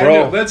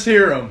 Bro. Let's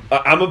hear them.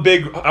 I'm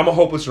a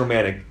hopeless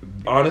romantic.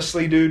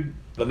 Honestly, dude,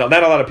 not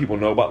a lot of people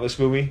know about this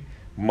movie.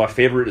 My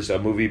favorite is a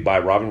movie by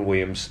Robin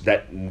Williams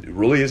that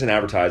really isn't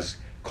advertised,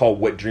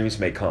 called What Dreams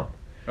May Come.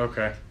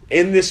 Okay.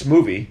 In this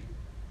movie,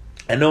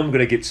 I know I'm going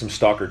to get some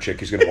stalker chick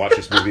who's going to watch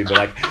this movie and be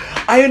like,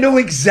 I know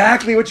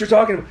exactly what you're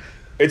talking about.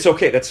 It's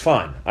okay. That's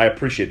fine. I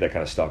appreciate that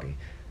kind of stalking.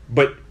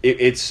 But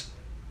it's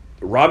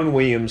Robin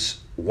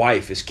Williams'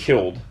 wife is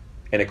killed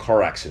in a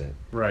car accident.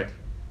 Right.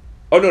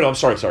 Oh, no, I'm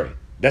sorry.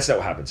 That's not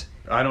what happens.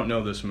 I don't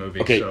know this movie.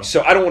 Okay,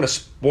 so I don't want to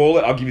spoil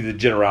it. I'll give you the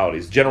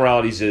generalities.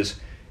 Generalities is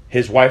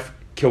his wife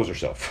kills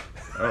herself.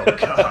 Oh,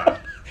 God.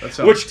 That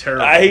sounds Which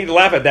terrible. I hate to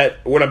laugh at that.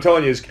 What I'm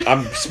telling you is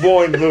I'm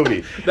spoiling the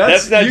movie.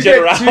 That's not you get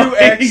generalities. two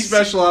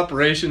ex-special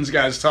operations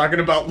guys talking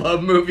about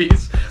love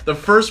movies. The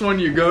first one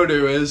you go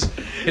to is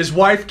his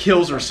wife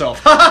kills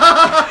herself.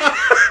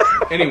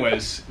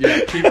 Anyways,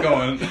 yeah, keep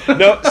going.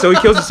 No, so he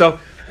kills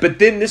himself. But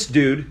then this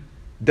dude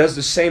does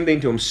the same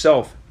thing to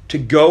himself to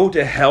go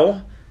to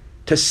hell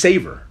to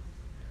save her.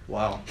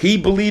 Wow. He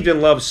believed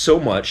in love so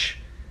much.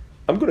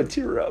 I'm going to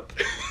tear up.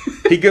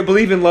 He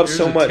believed in love Here's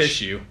so a much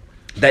tissue.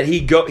 that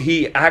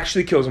he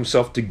actually kills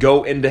himself to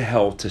go into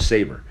hell to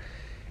save her.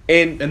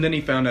 And then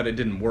he found out it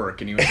didn't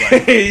work, and he was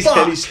like, he said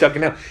 "Fuck." he's stuck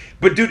in hell.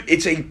 But dude,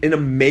 it's an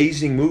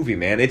amazing movie,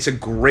 man. It's a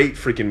great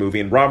freaking movie,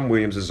 and Robin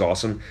Williams is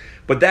awesome.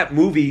 But that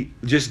movie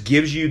just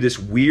gives you this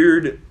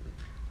weird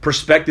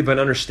perspective and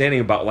understanding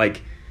about,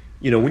 like,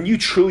 you know, when you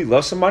truly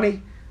love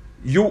somebody,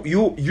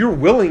 you're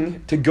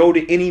willing to go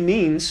to any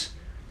means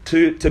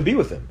to be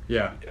with them.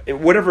 Yeah.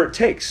 Whatever it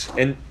takes.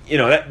 And, you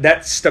know,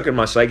 that stuck in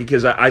my psyche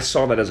because I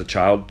saw that as a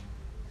child.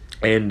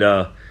 And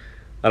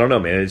I don't know,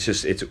 man.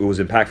 It was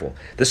impactful.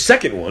 The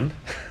second one,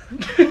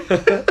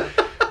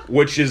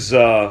 which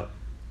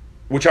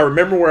I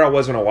remember where I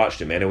was when I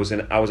watched it, man. I was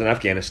in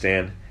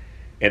Afghanistan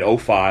in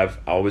 2005.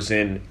 I was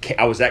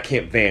at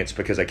Camp Vance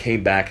because I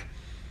came back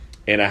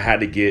and I had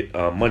to get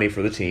money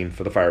for the team,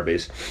 for the fire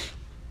base.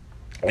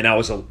 And I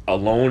was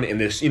alone in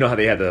this, you know how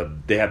they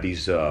have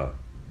these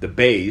the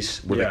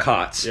bays with the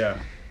cots. Yeah.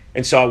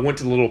 And so I went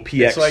to the little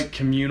PX. It's like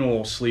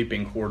communal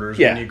sleeping quarters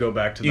Yeah. when you go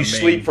back to the You main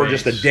sleep for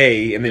just a base.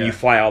 day, and then Yeah. you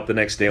fly out the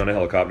next day on a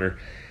helicopter.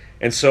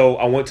 And so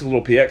I went to the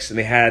little PX, and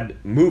they had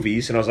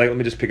movies, and I was like, let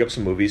me just pick up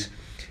some movies.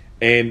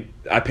 And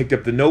I picked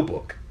up The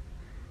Notebook.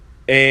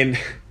 And,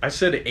 I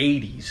said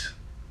 80s.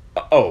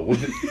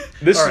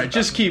 this All right,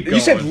 just keep going.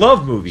 You said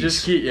love movies.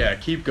 Just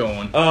keep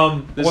going.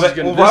 Robin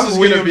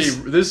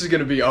This is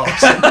gonna be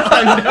awesome.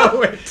 I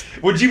know it.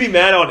 Would you be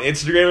mad on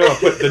Instagram if I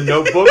put The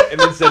Notebook and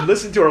then said,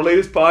 listen to our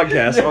latest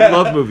podcast on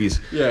love movies?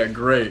 Yeah,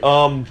 great.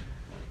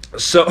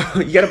 So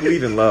you got to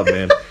believe in love,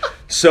 man.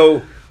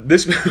 So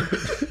this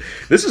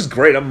is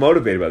great. I'm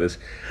motivated by this.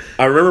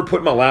 I remember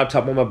putting my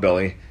laptop on my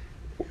belly,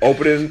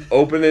 opening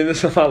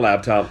this on my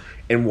laptop,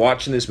 and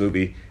watching this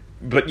movie.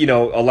 But you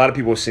know, a lot of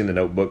people have seen The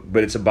Notebook,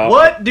 but it's about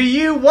What do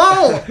you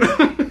want?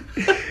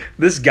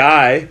 this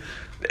guy.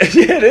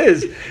 Yeah, it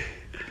is.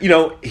 You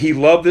know, he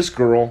loved this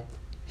girl.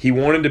 He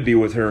wanted to be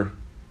with her,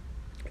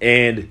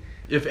 and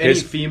If any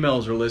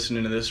females are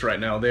listening to this right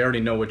now, they already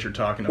know what you're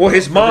talking about. Well,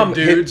 his For mom-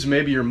 the dudes,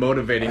 maybe you're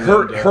motivating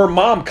her them to, her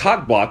mom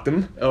cock-blocked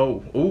him.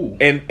 Oh, ooh.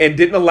 and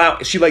didn't allow,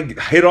 she like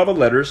hid all the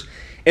letters,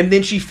 and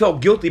then she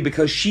felt guilty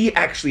because she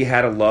actually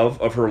had a love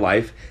of her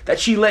life that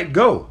she let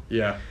go.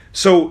 Yeah.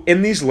 So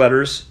in these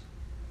letters,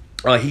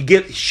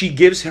 she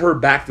gives her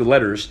back the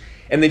letters,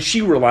 and then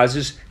she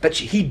realizes that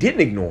he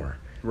didn't ignore her,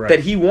 Right.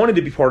 that he wanted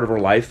to be part of her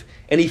life,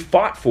 and he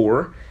fought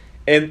for her,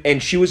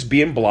 and she was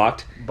being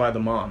blocked By the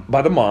mom.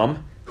 by the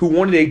mom who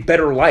wanted a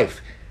better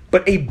life.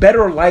 But a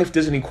better life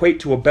doesn't equate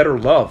to a better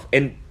love.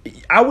 And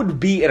I would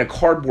be in a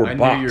cardboard I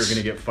box. knew you were going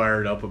to get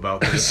fired up about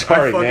this.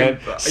 Sorry, man.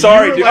 You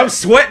Sorry, were dude. like- I'm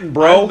sweating, I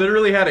bro.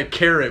 literally had a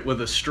carrot with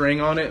a string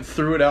on it and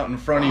threw it out in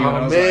front of you. and I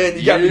Oh, was man, like,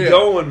 you got me yeah.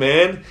 going,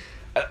 man.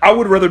 I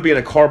would rather be in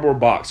a cardboard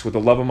box with the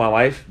love of my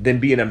life than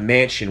be in a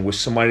mansion with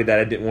somebody that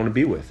I didn't want to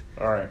be with.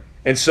 All right.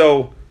 And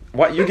so,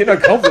 what? You're getting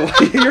uncomfortable.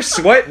 You're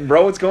sweating,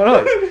 bro. What's going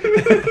on?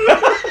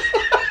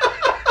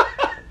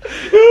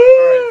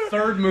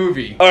 Third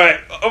movie. All right.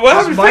 Well, I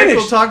Does haven't Michael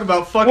finished. talk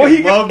about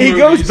fucking Well, love he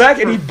movies goes back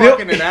and for he built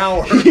fucking an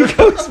hour. He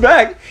goes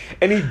back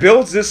and he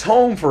builds this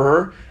home for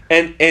her,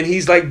 and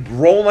he's like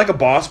rolling like a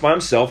boss by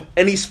himself,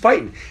 and he's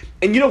fighting.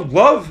 And you know,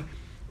 love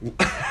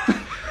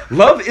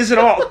isn't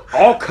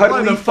all cuddly.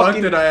 Why the fuck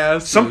fucking, did I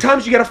ask?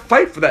 Sometimes you got to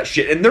fight for that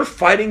shit, and they're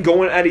fighting,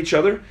 going at each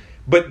other.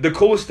 But the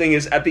coolest thing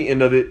is, at the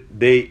end of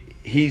it,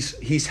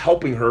 he's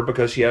helping her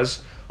because she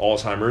has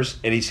Alzheimer's,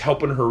 and he's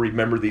helping her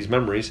remember these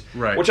memories,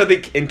 Right. which I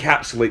think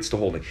encapsulates the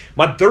whole thing.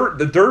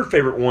 The third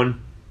favorite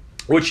one,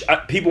 which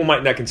people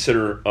might not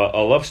consider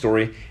a love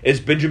story, is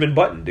Benjamin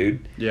Button,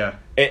 dude. Yeah.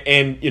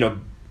 And you know,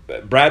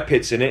 Brad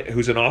Pitt's in it,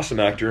 who's an awesome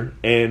actor,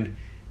 and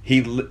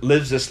he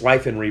lives this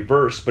life in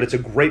reverse, but it's a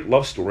great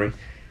love story.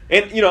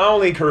 And you know, I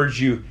only encourage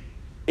you,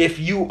 if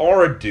you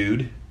are a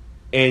dude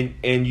and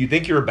you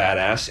think you're a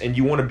badass and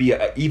you want to be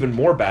even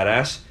more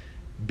badass,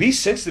 be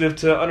sensitive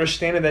to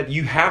understanding that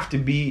you have to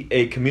be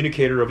a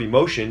communicator of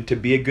emotion to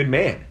be a good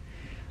man.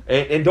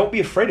 And don't be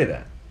afraid of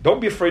that. Don't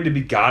be afraid to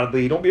be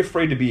godly. Don't be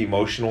afraid to be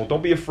emotional.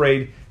 Don't be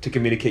afraid to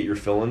communicate your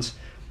feelings.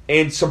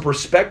 And some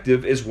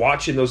perspective is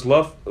watching those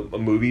love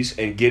movies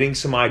and getting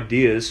some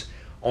ideas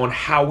on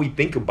how we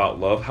think about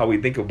love, how we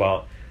think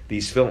about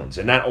these feelings.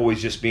 And not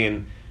always just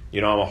being,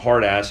 you know, I'm a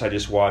hard ass. I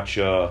just watch,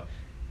 you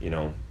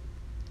know,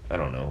 I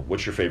don't know.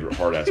 What's your favorite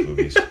hard ass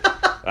movies?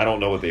 I don't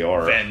know what they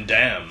are. Van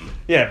Damme.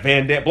 Yeah,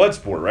 Van Damme.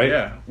 Bloodsport, right?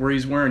 Yeah, where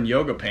he's wearing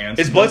yoga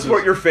pants. Is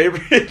Bloodsport your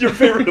favorite? Your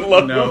favorite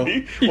love No.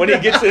 movie? When he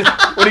gets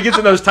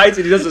in those tights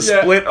and he does a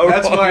split over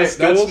that's on my the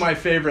stools? that's my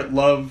favorite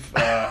love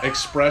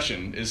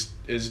expression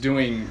is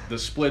doing the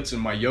splits in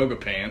my yoga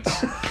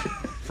pants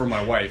for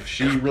my wife.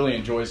 She really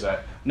enjoys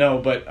that. No,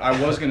 but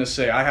I was going to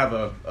say I have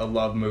a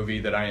love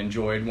movie that I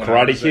enjoyed when I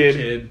Karate was Kid? a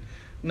kid.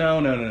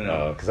 No.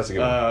 Because that's a good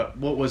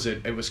one. What was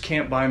it? It was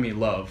Can't Buy Me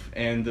Love.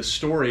 And the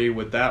story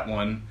with that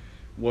one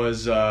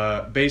was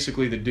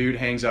basically the dude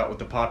hangs out with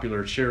the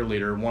popular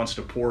cheerleader, wants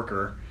to pork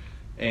her,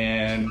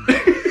 and...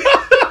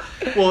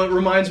 Well, it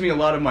reminds me a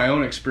lot of my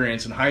own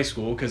experience in high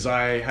school because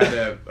I had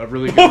a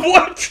really good...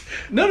 What?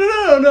 No.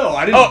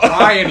 I didn't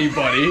buy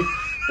anybody.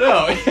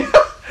 No.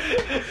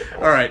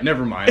 All right,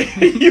 never mind.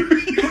 you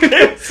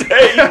can't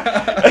say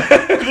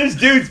this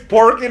dude's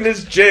porking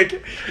this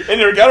chick,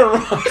 and they're gonna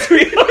run to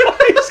me in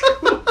high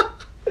school.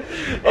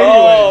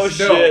 Oh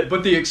shit! No,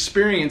 but the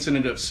experience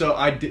ended up. So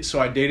I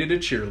dated a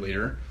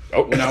cheerleader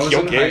when I was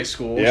in okay. high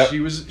school. Yep.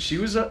 She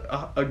was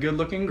a good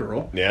looking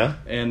girl. Yeah.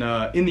 And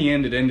in the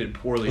end, it ended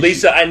poorly.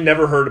 Lisa, I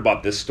never heard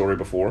about this story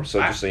before, so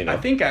just so you know. I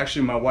think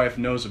actually my wife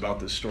knows about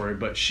this story,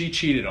 but she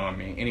cheated on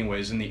me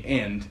anyways in the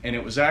end, and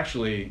it was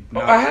actually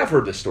not, I have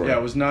heard this story. Yeah,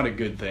 it was not a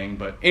good thing,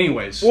 but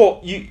anyways.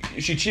 Well, she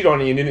cheated on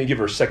you and didn't give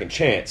her a second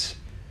chance.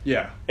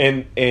 Yeah.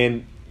 And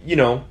you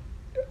know,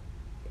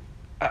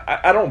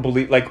 I don't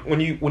believe, like, when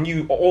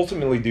you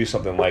ultimately do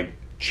something like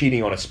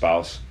cheating on a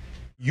spouse,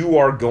 you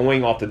are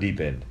going off the deep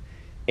end.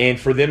 And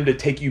for them to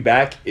take you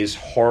back is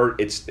hard.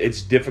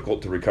 It's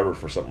difficult to recover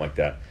for something like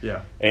that.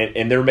 Yeah.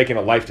 And they're making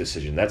a life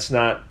decision. That's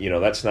not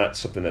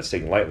something that's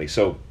taken lightly.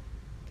 So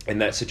in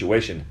that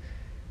situation,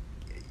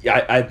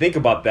 I think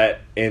about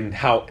that and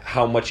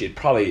how much it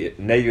probably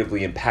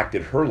negatively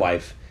impacted her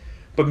life,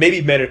 but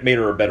maybe made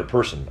her a better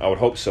person. I would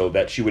hope so,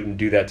 that she wouldn't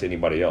do that to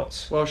anybody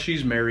else. Well,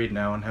 she's married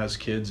now and has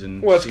kids,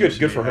 and Well, that's seems good. to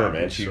Good be for her, happy,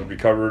 man. She so.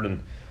 recovered,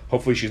 and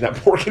hopefully she's not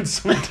porking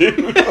some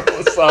dude on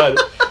the side.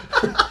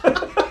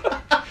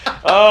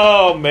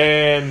 Oh,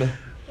 man.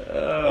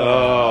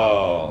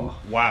 Oh.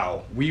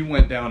 Wow. We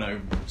went down a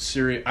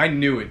serious... I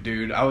knew it,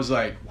 dude. I was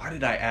like, why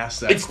did I ask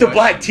that It's the question?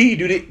 black tea,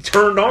 dude. It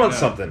turned on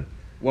something.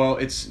 Well,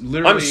 it's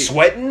literally... I'm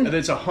sweating?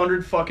 It's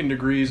 100 fucking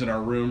degrees in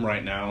our room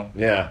right now.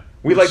 Yeah.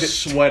 We We're like to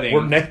sweating.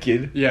 We're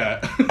naked.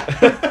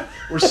 Yeah.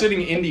 We're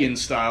sitting Indian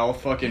style,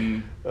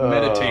 fucking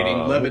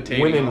meditating,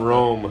 levitating. When in off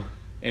Rome.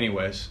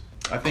 Anyways,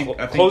 I think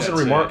closing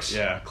that's remarks? it.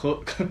 Yeah.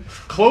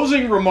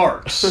 Closing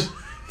remarks.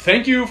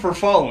 Thank you for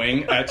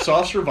following at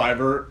Soft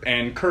Survivor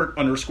and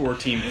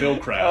Kurt_Team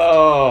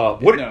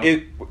Philcraft.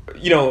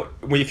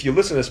 If you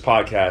listen to this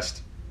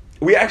podcast,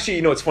 we actually,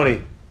 it's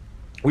funny.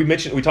 We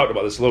talked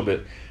about this a little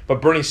bit, but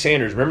Bernie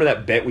Sanders, remember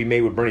that bet we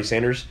made with Bernie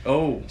Sanders?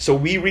 Oh. So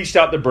we reached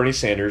out to Bernie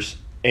Sanders,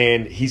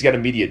 and he's got a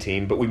media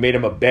team, but we made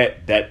him a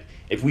bet that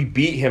if we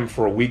beat him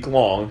for a week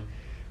long,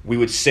 we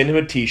would send him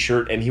a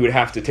T-shirt, and he would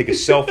have to take a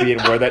selfie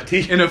and wear that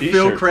T-shirt. In a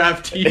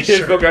Philcraft T-shirt.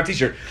 In a Philcraft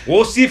T-shirt.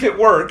 We'll see if it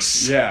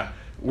works. Yeah.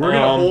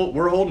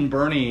 We're holding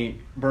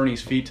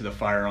Bernie's feet to the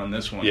fire on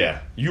this one.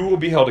 Yeah. You will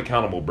be held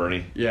accountable,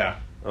 Bernie. Yeah.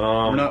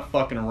 We're not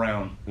fucking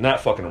around.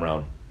 Not fucking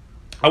around.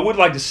 I would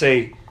like to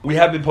say we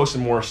have been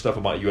posting more stuff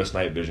about U.S.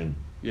 Night Vision.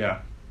 Yeah.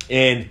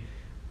 And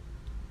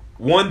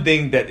one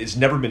thing that has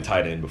never been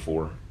tied in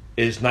before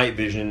is night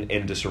vision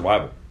into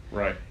survival.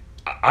 Right.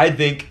 I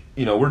think,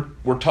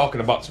 we're talking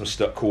about some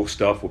cool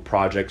stuff with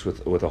projects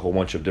with a whole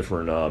bunch of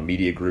different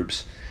media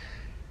groups.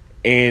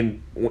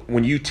 And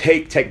when you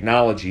take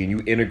technology and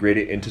you integrate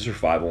it into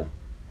survival,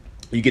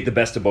 you get the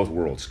best of both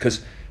worlds.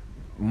 Because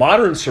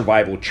modern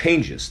survival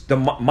changes. The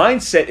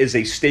mindset is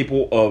a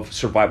staple of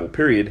survival,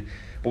 period.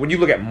 But when you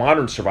look at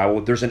modern survival,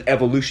 there's an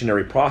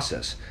evolutionary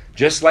process.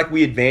 Just like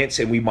we advance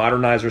and we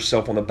modernize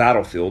ourselves on the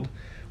battlefield,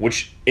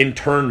 which in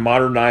turn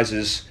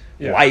modernizes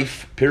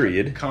life,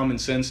 period. Common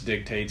sense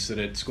dictates that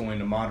it's going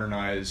to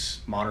modernize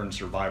modern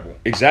survival.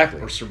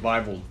 Exactly. Or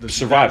survival.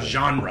 Survival. That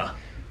genre.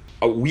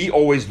 We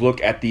always look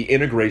at the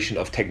integration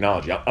of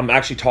technology. I'm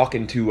actually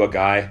talking to a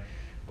guy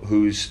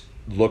who's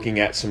looking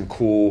at some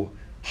cool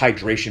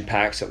hydration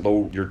packs that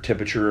lower your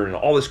temperature and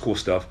all this cool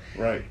stuff.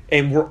 Right.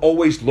 And we're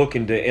always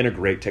looking to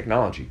integrate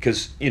technology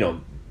because,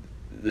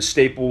 the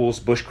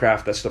staples,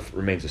 bushcraft, that stuff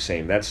remains the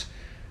same. That's,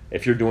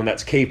 if you're doing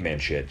that's caveman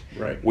shit.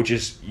 Right. Which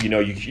is,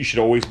 you should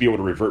always be able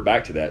to revert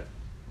back to that.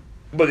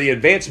 But the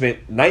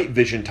advancement, night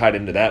vision tied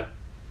into that,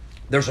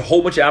 there's a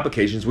whole bunch of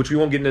applications, which we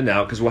won't get into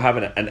now because we'll have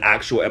an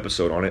actual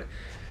episode on it.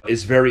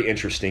 It's very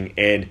interesting.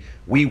 And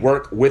we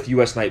work with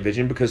U.S. Night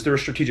Vision because they're a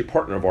strategic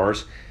partner of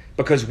ours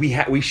because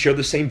we share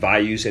the same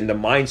values and the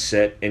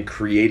mindset in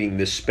creating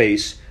this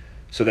space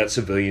so that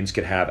civilians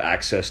can have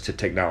access to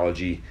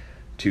technology,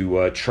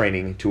 to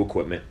training, to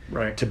equipment,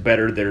 right, to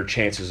better their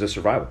chances of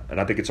survival. And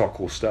I think it's all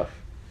cool stuff.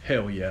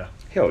 Hell yeah.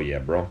 Hell yeah,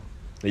 bro.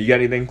 You got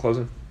anything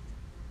closing?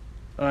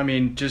 I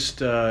mean,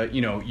 just,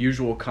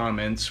 usual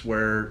comments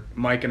where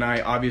Mike and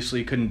I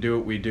obviously couldn't do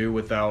what we do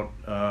without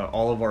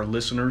all of our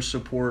listeners'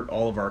 support,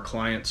 all of our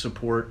client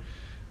support.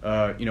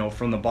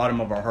 From the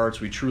bottom of our hearts,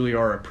 we truly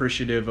are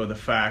appreciative of the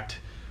fact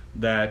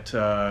that,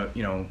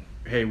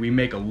 hey, we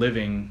make a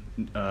living,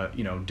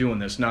 doing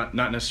this. Not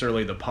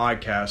necessarily the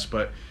podcast,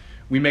 but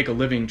we make a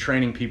living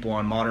training people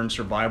on modern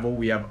survival.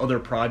 We have other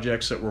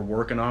projects that we're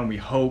working on. We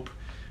hope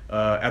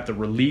at the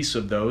release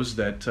of those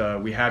that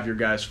we have your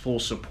guys' full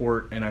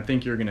support, and I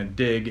think you're going to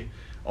dig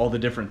all the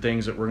different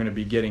things that we're going to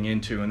be getting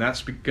into, and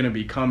that's going to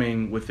be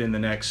coming within the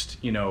next,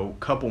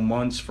 couple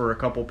months for a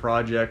couple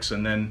projects,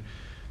 and then,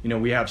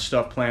 we have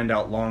stuff planned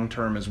out long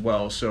term as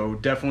well. So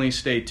definitely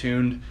stay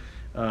tuned,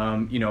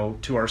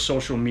 to our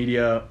social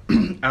media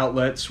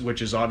outlets,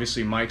 which is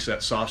obviously Mike's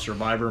at Soft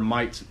Survivor.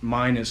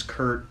 Mine is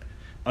Kurt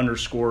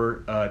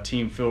 _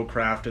 Team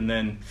Fieldcraft, and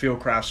then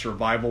Fieldcraft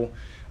Survival.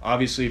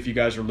 Obviously, if you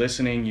guys are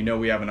listening,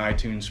 we have an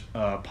iTunes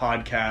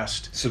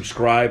podcast.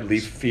 Subscribe,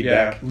 leave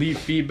feedback. Yeah, leave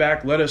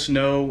feedback. Let us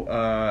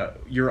know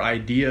your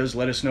ideas.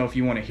 Let us know if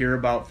you want to hear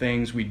about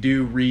things. We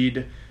do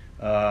read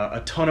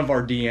a ton of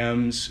our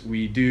DMs.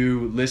 We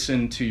do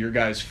listen to your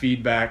guys'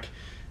 feedback,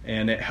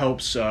 and it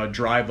helps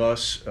drive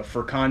us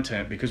for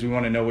content because we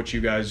want to know what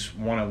you guys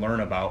want to learn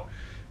about.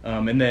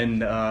 And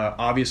then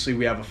obviously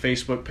we have a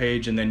Facebook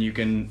page, and then you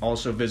can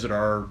also visit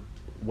our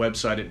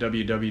website at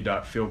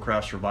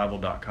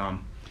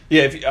www.fieldcraftsurvival.com.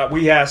 Yeah, if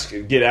we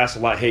get asked a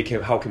lot, hey,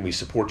 how can we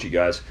support you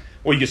guys?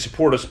 Well, you can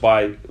support us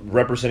by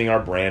representing our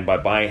brand, by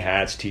buying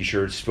hats,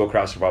 T-shirts,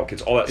 Fieldcraft Survival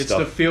Kits, all that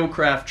stuff. It's the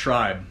Fieldcraft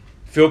Tribe.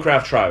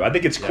 Fieldcraft Tribe. I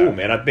think it's cool,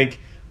 man. I think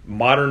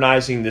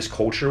modernizing this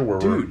culture where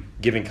we're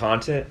giving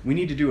content. We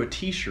need to do a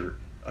T-shirt,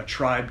 a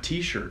Tribe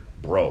T-shirt.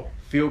 Bro.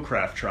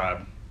 Fieldcraft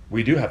Tribe.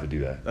 We do have to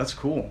do that. That's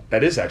cool.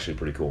 That is actually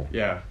pretty cool.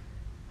 Yeah.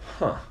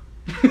 Huh.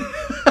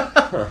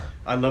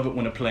 I love it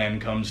when a plan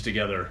comes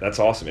together. That's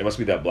awesome. It must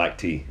be that black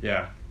tea.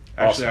 Yeah.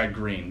 Actually, Awesome. I had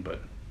green, but...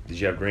 Did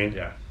you have green?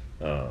 Yeah.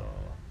 Oh.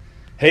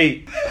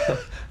 Hey.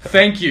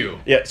 Thank you.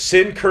 Yeah,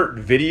 send Kurt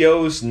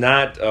videos,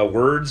 not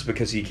words,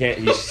 because he's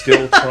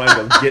still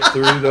trying to get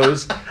through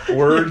those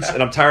words,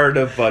 and I'm tired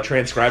of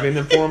transcribing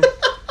them for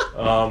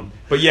him.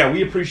 But yeah,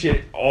 we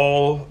appreciate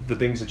all the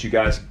things that you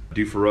guys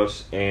do for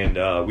us, and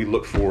we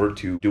look forward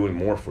to doing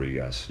more for you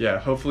guys. Yeah,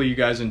 hopefully you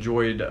guys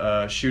enjoyed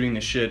Shooting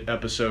the Shit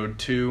episode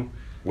 2.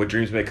 What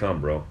dreams may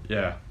come, bro.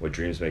 Yeah. What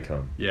dreams may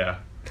come. Yeah.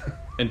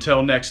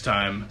 Until next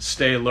time,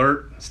 stay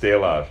alert. Stay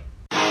alive.